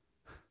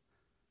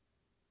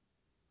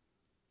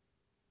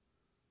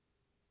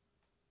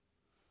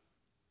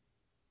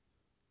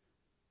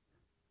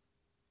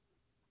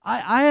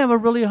 I have a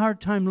really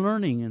hard time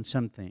learning in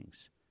some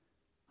things.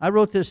 I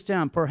wrote this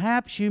down.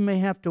 Perhaps you may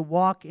have to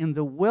walk in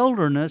the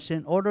wilderness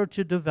in order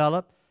to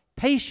develop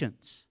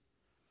patience.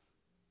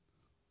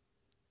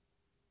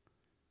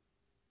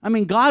 I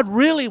mean, God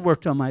really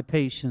worked on my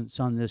patience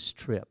on this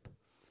trip.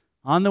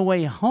 On the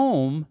way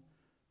home,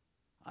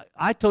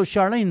 I told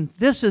Charlene,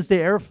 this is the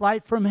air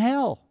flight from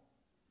hell.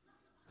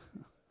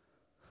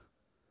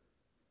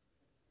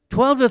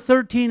 12 to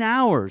 13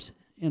 hours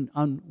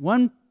on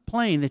one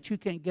plane that you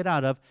can't get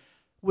out of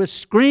with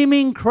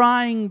screaming,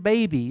 crying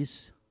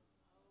babies.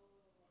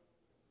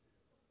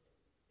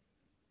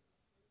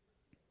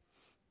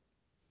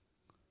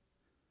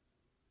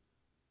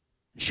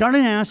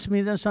 Charlene asks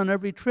me this on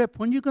every trip.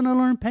 When are you going to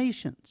learn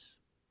patience?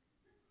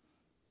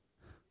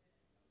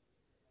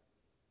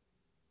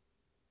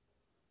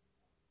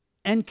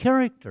 And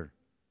character.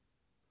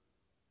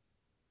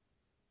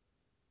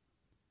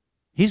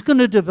 He's going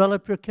to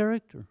develop your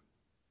character.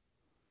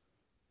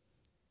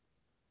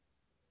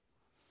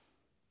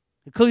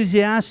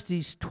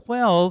 Ecclesiastes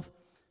 12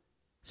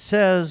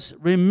 says,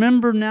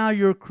 remember now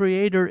your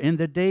Creator in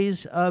the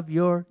days of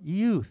your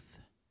youth,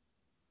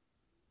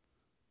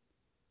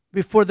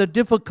 before the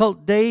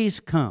difficult days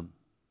come.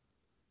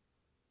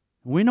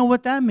 We know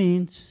what that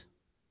means.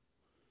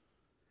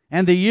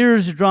 And the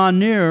years draw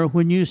near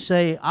when you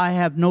say, I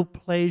have no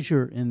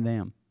pleasure in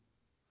them.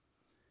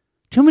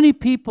 Too many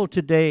people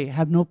today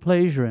have no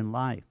pleasure in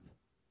life.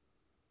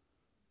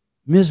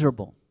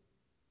 Miserable.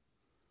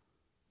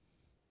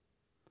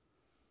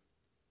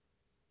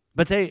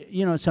 But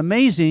it's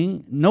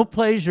amazing, no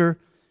pleasure,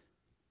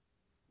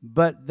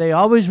 but they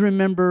always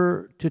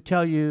remember to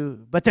tell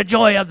you, but the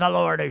joy of the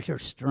Lord is your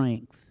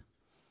strength.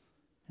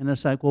 And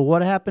it's like, well,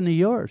 what happened to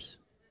yours?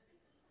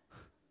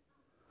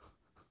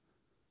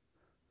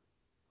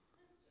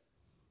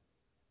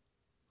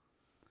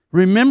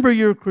 Remember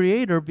your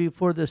Creator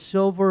before the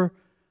silver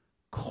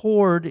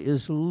cord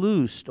is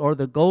loosed, or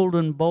the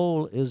golden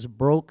bowl is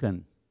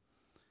broken,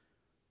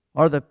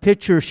 or the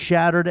pitcher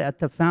shattered at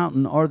the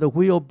fountain, or the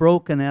wheel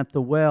broken at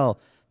the well.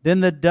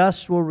 Then the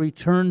dust will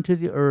return to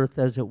the earth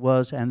as it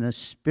was, and the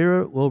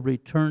spirit will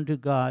return to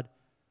God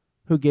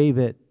who gave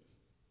it.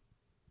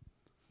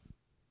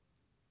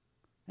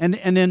 And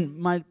in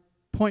my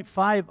point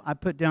 5, I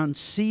put down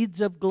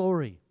seeds of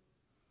glory.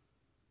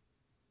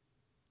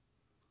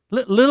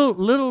 A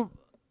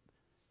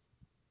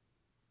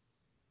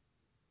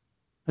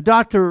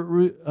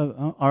doctor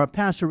or a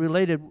pastor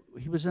related,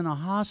 he was in a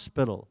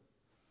hospital,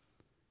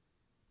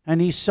 and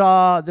he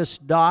saw this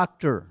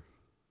doctor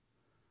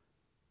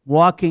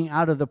walking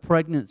out of the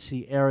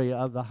pregnancy area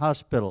of the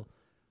hospital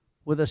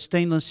with a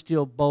stainless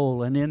steel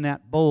bowl, and in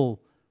that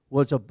bowl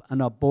was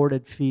an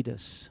aborted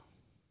fetus.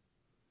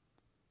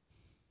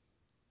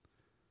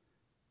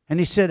 And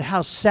he said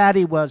how sad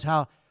he was,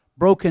 how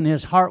broken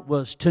his heart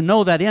was to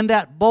know that in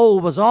that bowl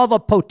was all the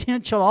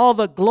potential, all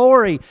the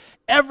glory,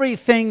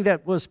 everything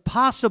that was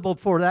possible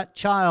for that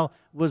child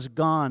was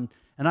gone.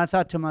 And I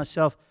thought to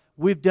myself,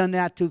 we've done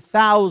that to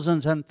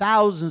thousands and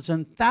thousands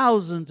and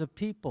thousands of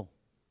people.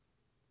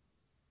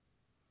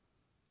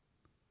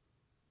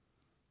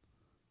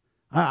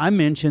 I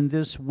mentioned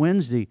this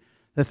Wednesday.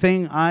 The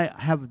thing I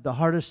have the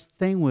hardest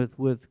thing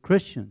with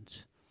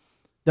Christians,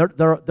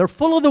 they're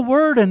full of the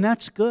Word, and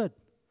that's good.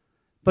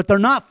 But they're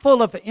not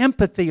full of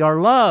empathy or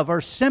love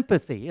or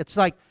sympathy. It's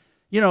like,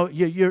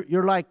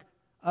 you're like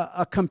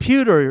a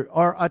computer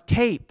or a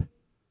tape.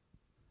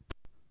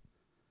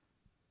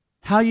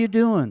 How you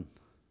doing?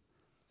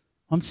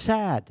 I'm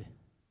sad.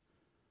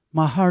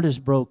 My heart is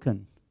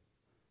broken.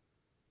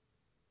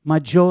 My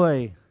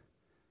joy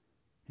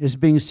is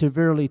being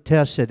severely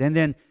tested. And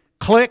then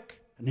click,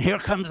 and here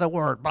comes the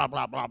word. Blah,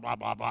 blah, blah, blah,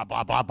 blah, blah,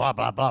 blah, blah, blah,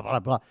 blah, blah, blah,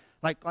 blah.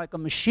 Like a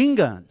machine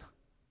gun.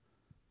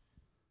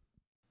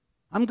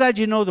 I'm glad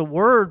you know the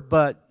word,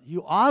 but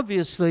you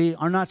obviously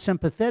are not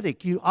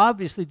sympathetic. You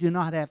obviously do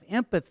not have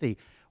empathy.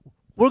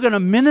 We're going to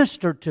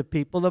minister to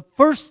people. The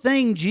first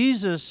thing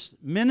Jesus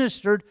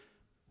ministered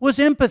was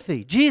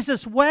empathy.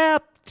 Jesus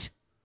wept.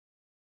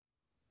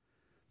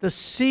 The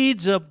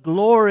seeds of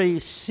glory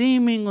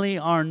seemingly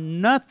are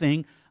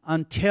nothing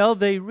until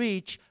they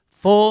reach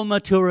full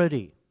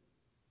maturity.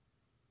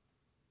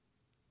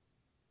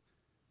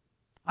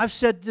 I've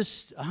said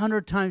this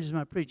 100 times in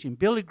my preaching.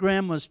 Billy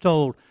Graham was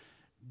told,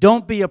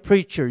 don't be a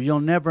preacher, you'll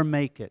never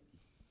make it.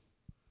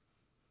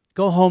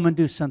 Go home and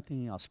do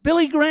something else.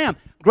 Billy Graham,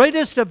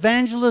 greatest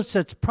evangelist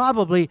that's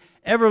probably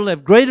ever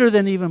lived, greater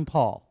than even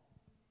Paul.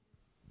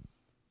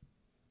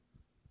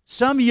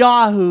 Some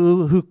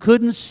yahoo who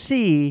couldn't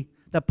see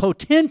the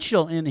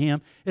potential in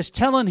him is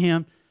telling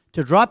him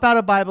to drop out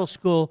of Bible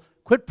school,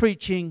 quit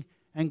preaching,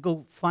 and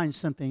go find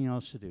something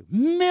else to do.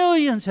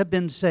 Millions have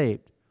been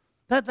saved.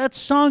 That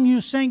song you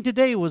sang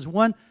today was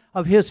one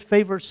of his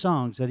favorite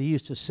songs that he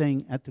used to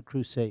sing at the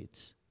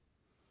Crusades.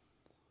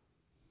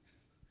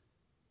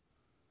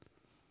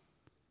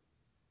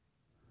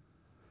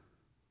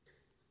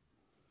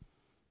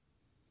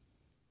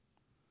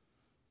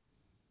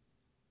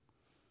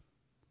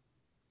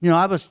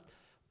 I was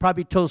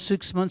probably told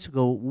 6 months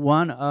ago,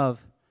 one of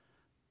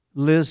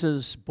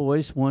Liz's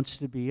voice wants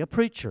to be a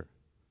preacher.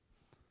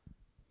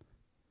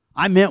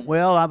 I meant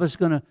well.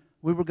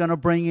 We were gonna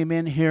bring him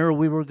in here.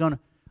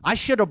 I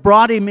should have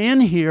brought him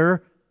in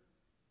here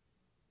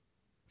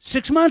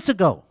 6 months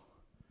ago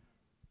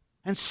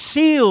and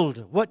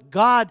sealed what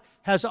God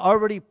has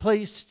already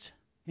placed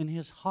in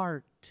his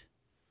heart.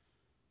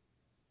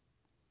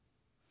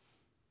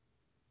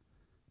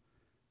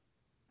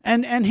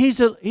 And he's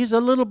a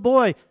little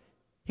boy.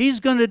 He's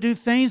going to do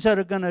things that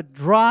are going to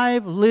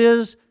drive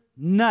Liz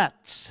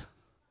nuts.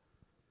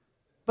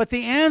 But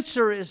the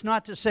answer is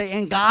not to say,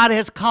 and God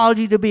has called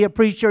you to be a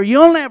preacher.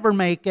 You'll never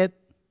make it.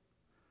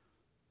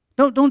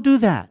 Don't do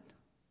that.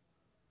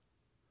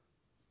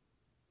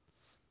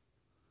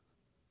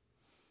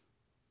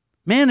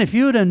 Man, if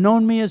you would have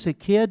known me as a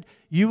kid,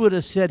 you would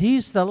have said,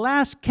 he's the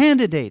last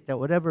candidate that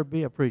would ever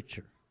be a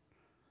preacher.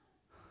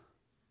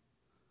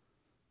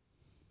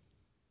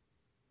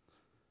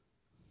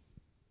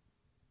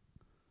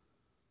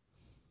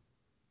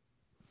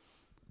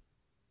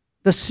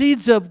 The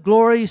seeds of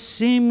glory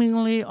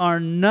seemingly are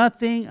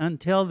nothing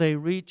until they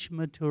reach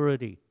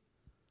maturity.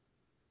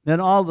 Then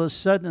all of a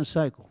sudden it's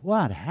like,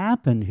 what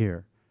happened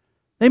here?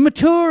 They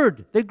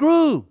matured. They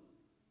grew.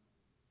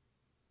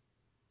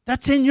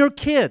 That's in your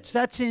kids.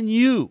 That's in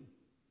you.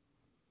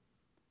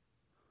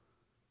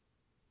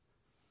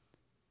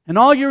 And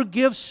all your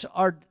gifts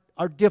are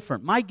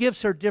different. My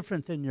gifts are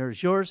different than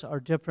yours. Yours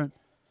are different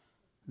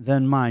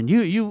than mine.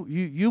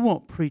 You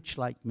won't preach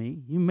like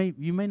me. You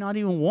may not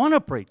even want to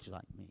preach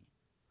like me.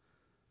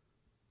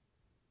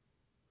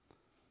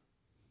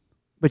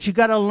 But you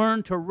got to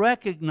learn to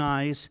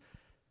recognize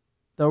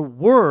the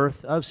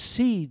worth of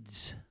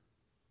seeds.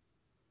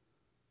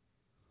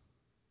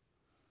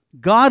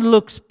 God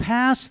looks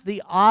past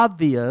the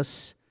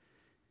obvious.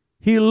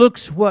 He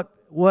looks what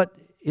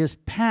is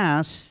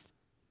past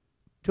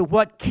to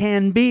what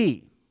can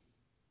be.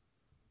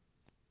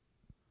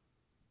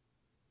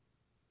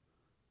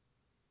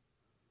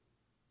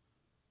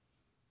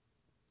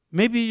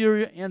 Maybe you're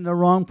in the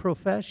wrong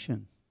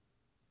profession.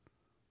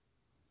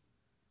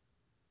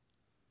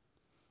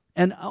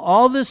 And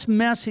all this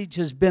message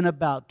has been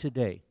about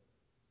today,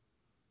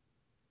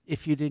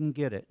 if you didn't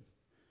get it.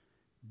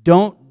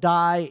 Don't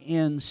die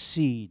in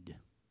seed.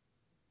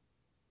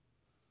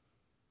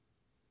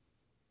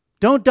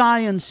 Don't die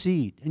in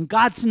seed. In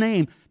God's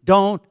name,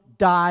 don't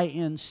die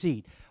in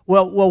seed.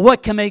 Well,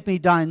 what can make me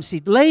die in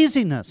seed?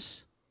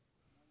 Laziness.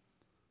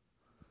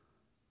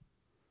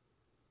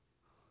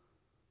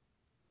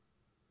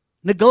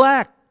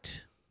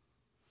 Neglect.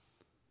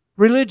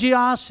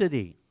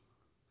 Religiosity.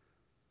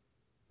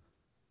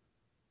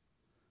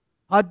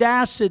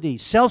 Audacity,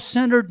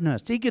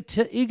 self-centeredness,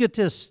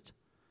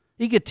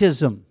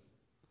 egotism.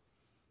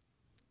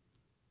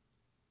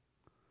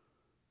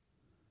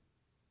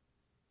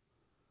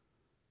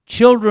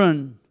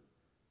 Children,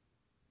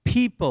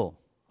 people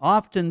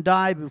often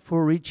die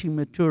before reaching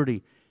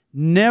maturity,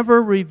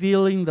 never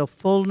revealing the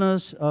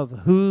fullness of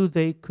who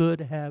they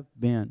could have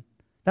been.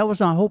 That was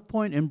my whole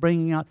point in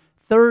bringing out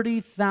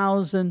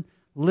 30,000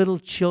 little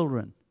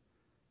children,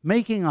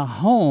 making a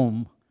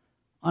home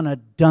on a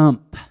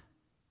dump.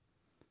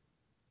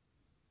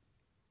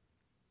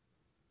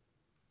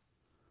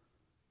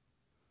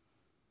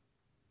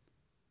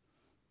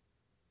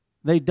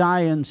 They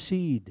die in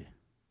seed.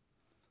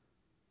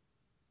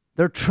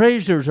 Their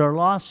treasures are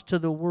lost to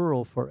the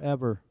world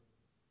forever.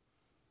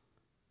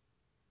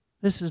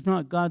 This is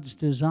not God's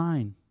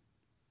design.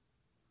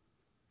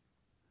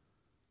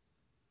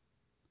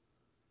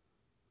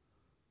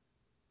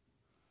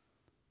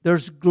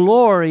 There's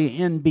glory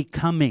in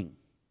becoming.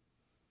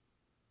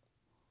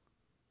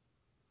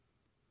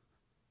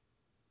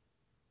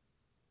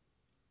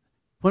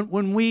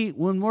 When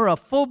we're a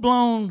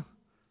full-blown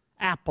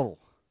apple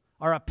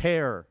or a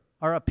pear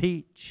or a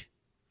peach.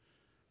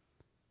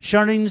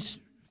 Charlene's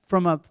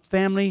from a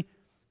family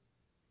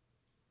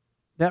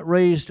that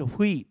raised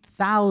wheat,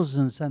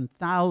 thousands and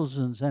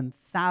thousands and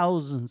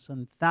thousands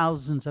and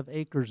thousands of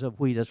acres of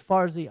wheat, as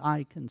far as the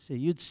eye can see.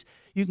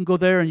 You can go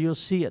there and you'll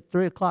see at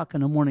 3 o'clock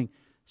in the morning,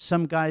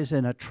 some guys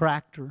in a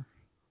tractor,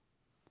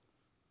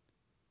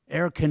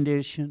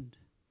 air-conditioned.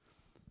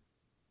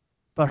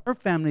 But her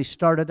family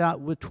started out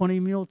with 20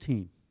 mule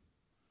team.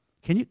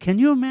 Can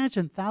you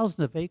imagine thousands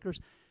of acres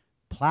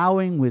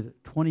plowing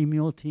with 20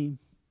 mule team?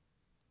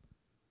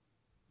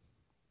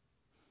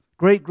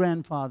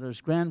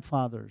 Great-grandfathers,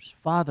 grandfathers,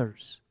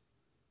 fathers,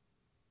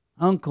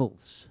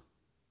 uncles.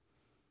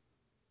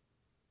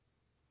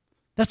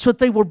 That's what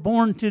they were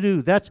born to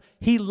do.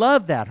 He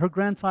loved that. Her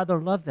grandfather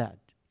loved that.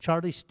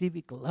 Charlie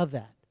Stevie loved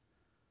that.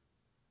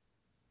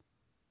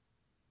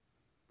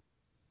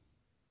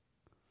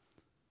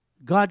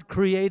 God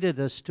created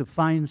us to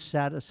find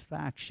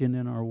satisfaction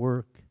in our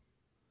work.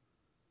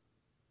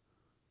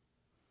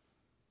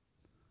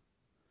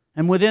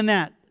 And within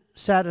that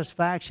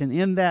satisfaction,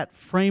 in that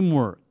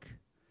framework,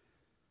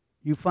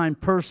 you find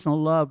personal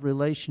love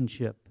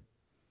relationship.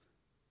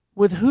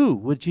 With who?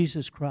 With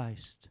Jesus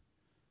Christ.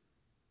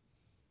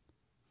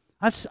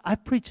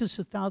 I've preached this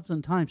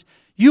 1,000 times.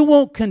 You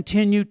won't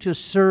continue to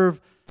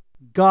serve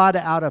God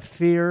out of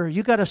fear.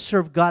 You got to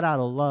serve God out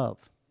of love.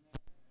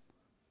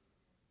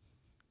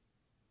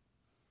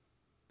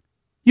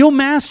 You'll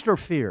master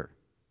fear.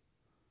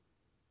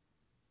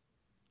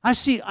 I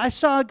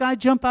saw a guy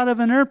jump out of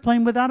an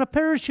airplane without a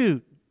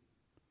parachute.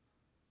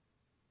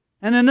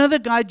 And another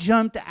guy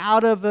jumped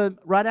out of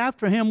right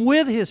after him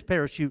with his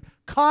parachute,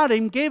 caught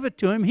him, gave it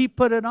to him, he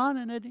put it on,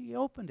 and he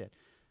opened it.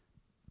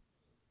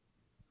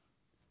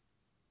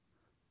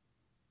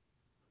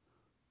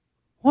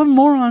 What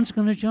moron's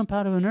going to jump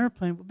out of an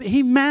airplane?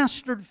 He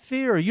mastered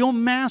fear. You'll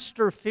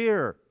master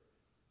fear.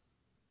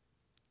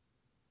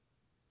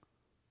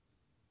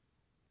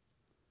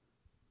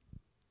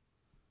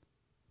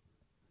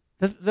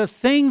 The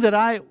thing that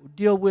I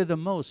deal with the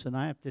most, and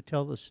I have to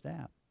tell the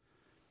staff,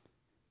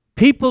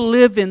 people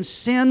live in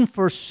sin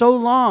for so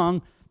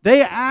long,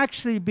 they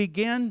actually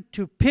begin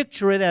to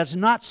picture it as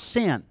not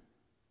sin.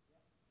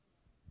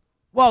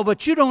 Well,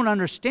 but you don't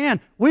understand.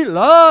 We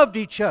loved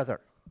each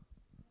other.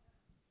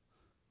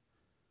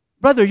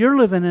 Brother, you're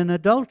living in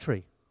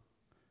adultery.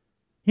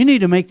 You need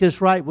to make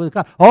this right with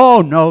God.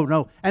 Oh,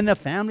 no. And the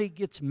family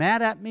gets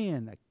mad at me,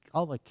 and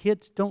all the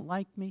kids don't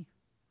like me.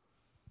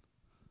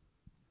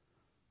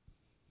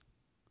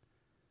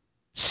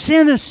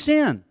 Sin is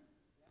sin.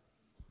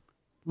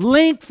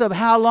 Length of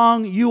how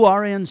long you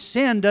are in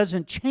sin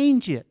doesn't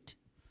change it.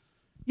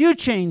 You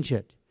change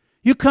it.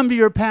 You come to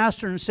your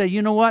pastor and say,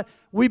 you know what?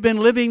 We've been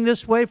living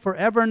this way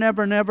forever and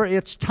ever and ever.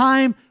 It's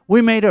time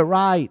we made it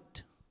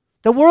right.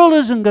 The world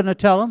isn't going to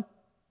tell him.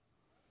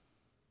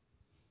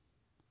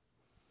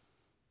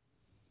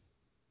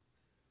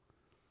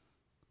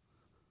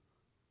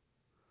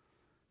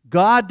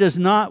 God does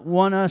not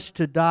want us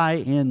to die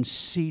in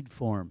seed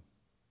form.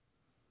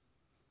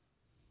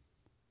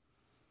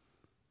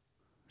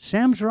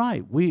 Sam's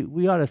right.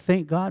 We ought to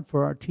thank God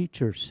for our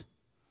teachers.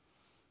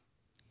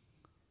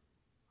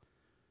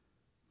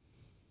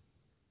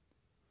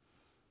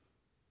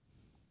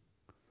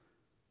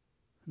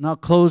 And I'll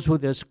close with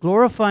this.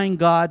 Glorifying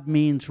God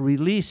means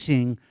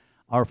releasing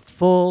our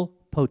full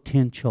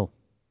potential.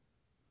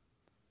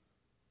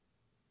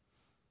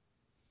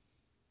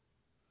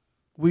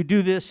 We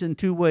do this in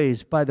two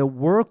ways. By the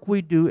work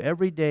we do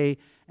every day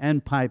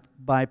and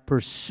by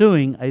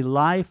pursuing a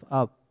life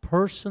of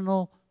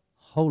personal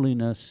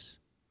holiness.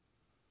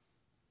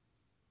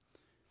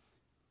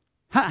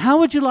 How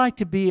would you like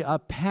to be a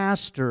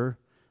pastor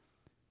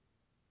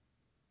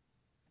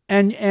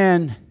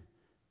and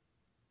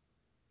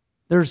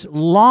there's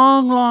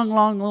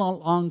long-term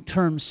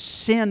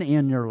sin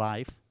in your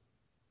life,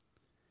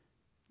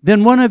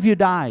 then one of you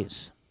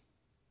dies?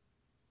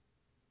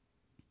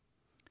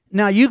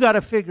 Now you got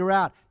to figure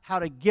out how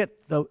to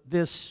get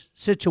this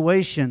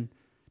situation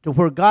to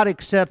where God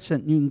accepts it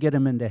and you can get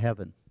him into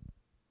heaven.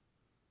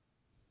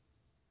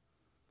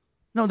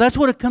 No, that's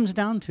what it comes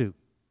down to.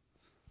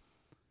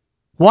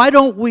 Why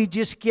don't we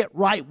just get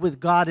right with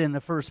God in the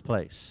first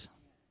place?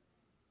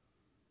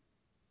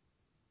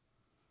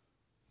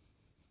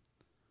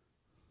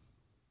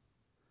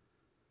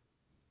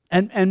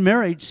 And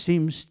marriage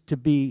seems to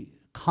be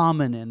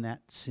common in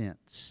that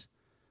sense.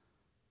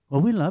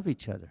 Well, we love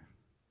each other.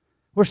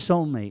 We're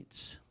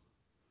soulmates.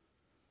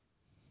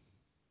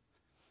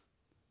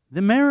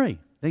 Then marry.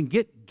 Then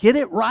get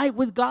it right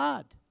with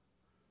God.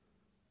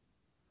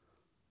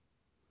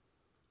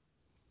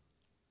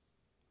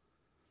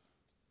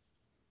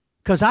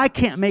 Because I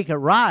can't make it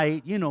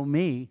right. You know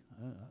me.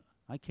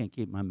 I can't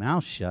keep my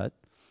mouth shut.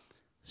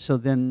 So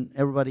then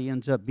everybody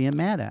ends up being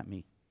mad at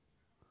me.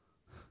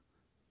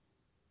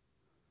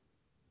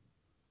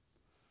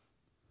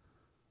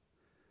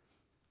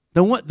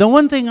 The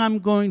one thing I'm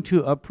going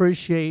to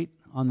appreciate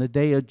on the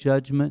day of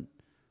judgment,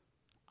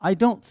 I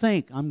don't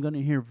think I'm going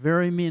to hear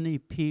very many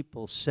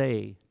people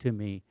say to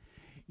me,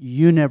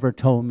 "You never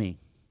told me."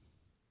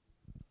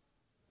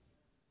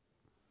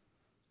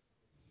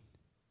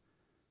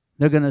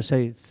 They're going to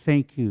say,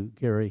 "Thank you,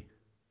 Gary.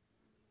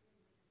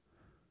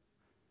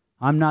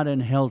 I'm not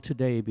in hell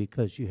today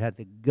because you had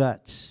the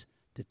guts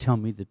to tell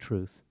me the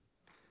truth."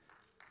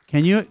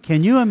 Can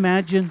you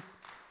imagine?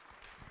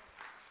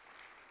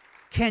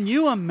 Can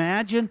you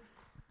imagine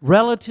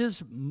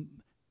relatives,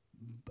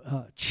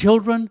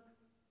 children,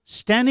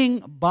 standing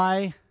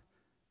by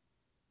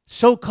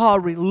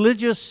so-called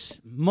religious,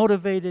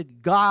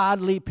 motivated,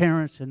 godly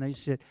parents, and they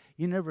said,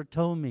 "You never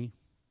told me.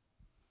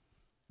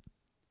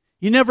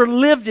 You never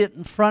lived it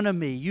in front of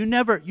me. You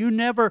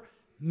never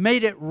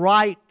made it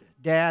right,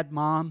 Dad,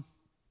 Mom.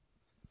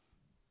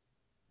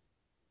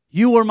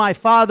 You were my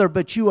father,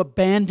 but you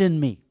abandoned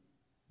me."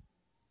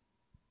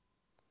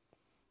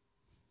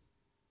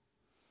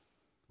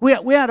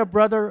 We had a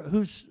brother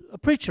who's a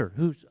preacher,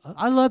 who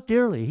I love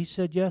dearly. He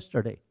said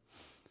yesterday,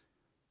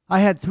 "I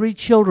had 3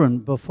 children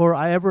before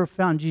I ever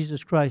found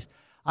Jesus Christ.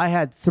 I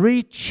had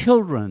 3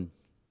 children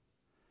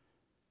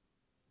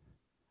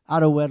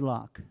out of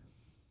wedlock.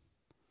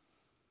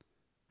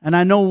 And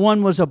I know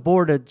one was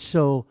aborted,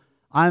 so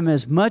I'm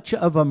as much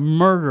of a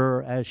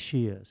murderer as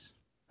she is."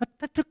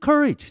 That took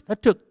courage.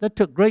 That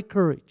took great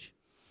courage.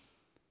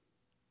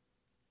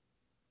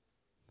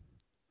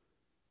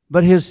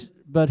 But his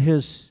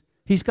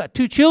he's got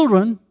 2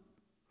 children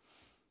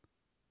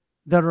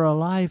that are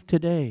alive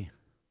today.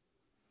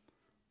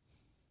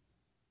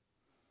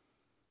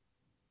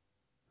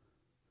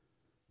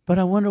 But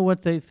I wonder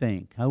what they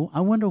think.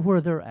 I wonder where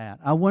they're at.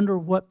 I wonder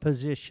what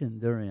position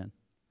they're in.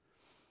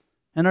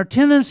 And our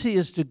tendency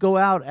is to go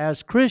out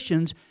as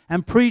Christians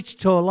and preach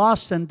to a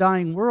lost and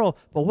dying world.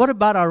 But what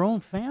about our own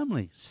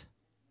families?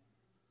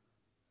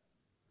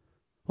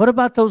 What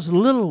about those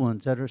little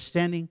ones that are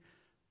standing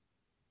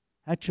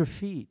at your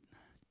feet?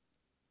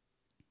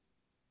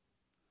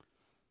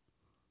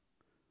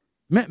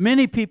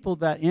 Many people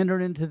that enter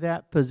into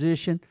that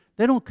position,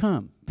 they don't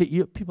come.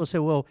 People say,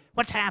 well,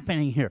 what's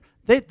happening here?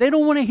 They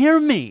don't want to hear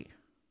me.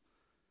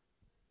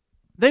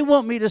 They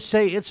want me to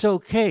say it's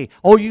okay.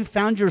 Oh, you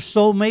found your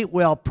soulmate?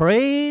 Well,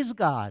 praise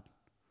God.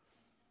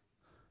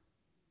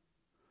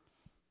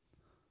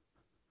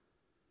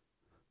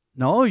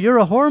 No, you're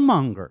a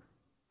whoremonger.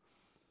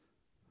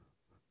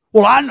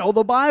 Well, I know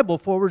the Bible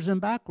forwards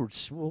and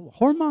backwards. Well,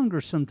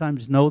 whoremongers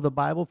sometimes know the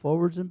Bible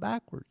forwards and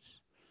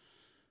backwards.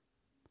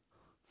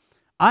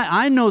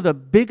 I know the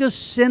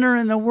biggest sinner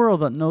in the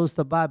world that knows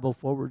the Bible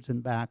forwards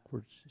and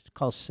backwards. It's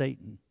called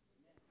Satan.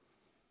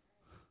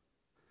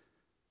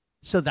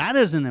 So that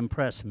doesn't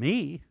impress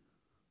me.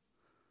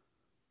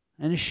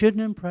 And it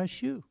shouldn't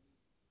impress you.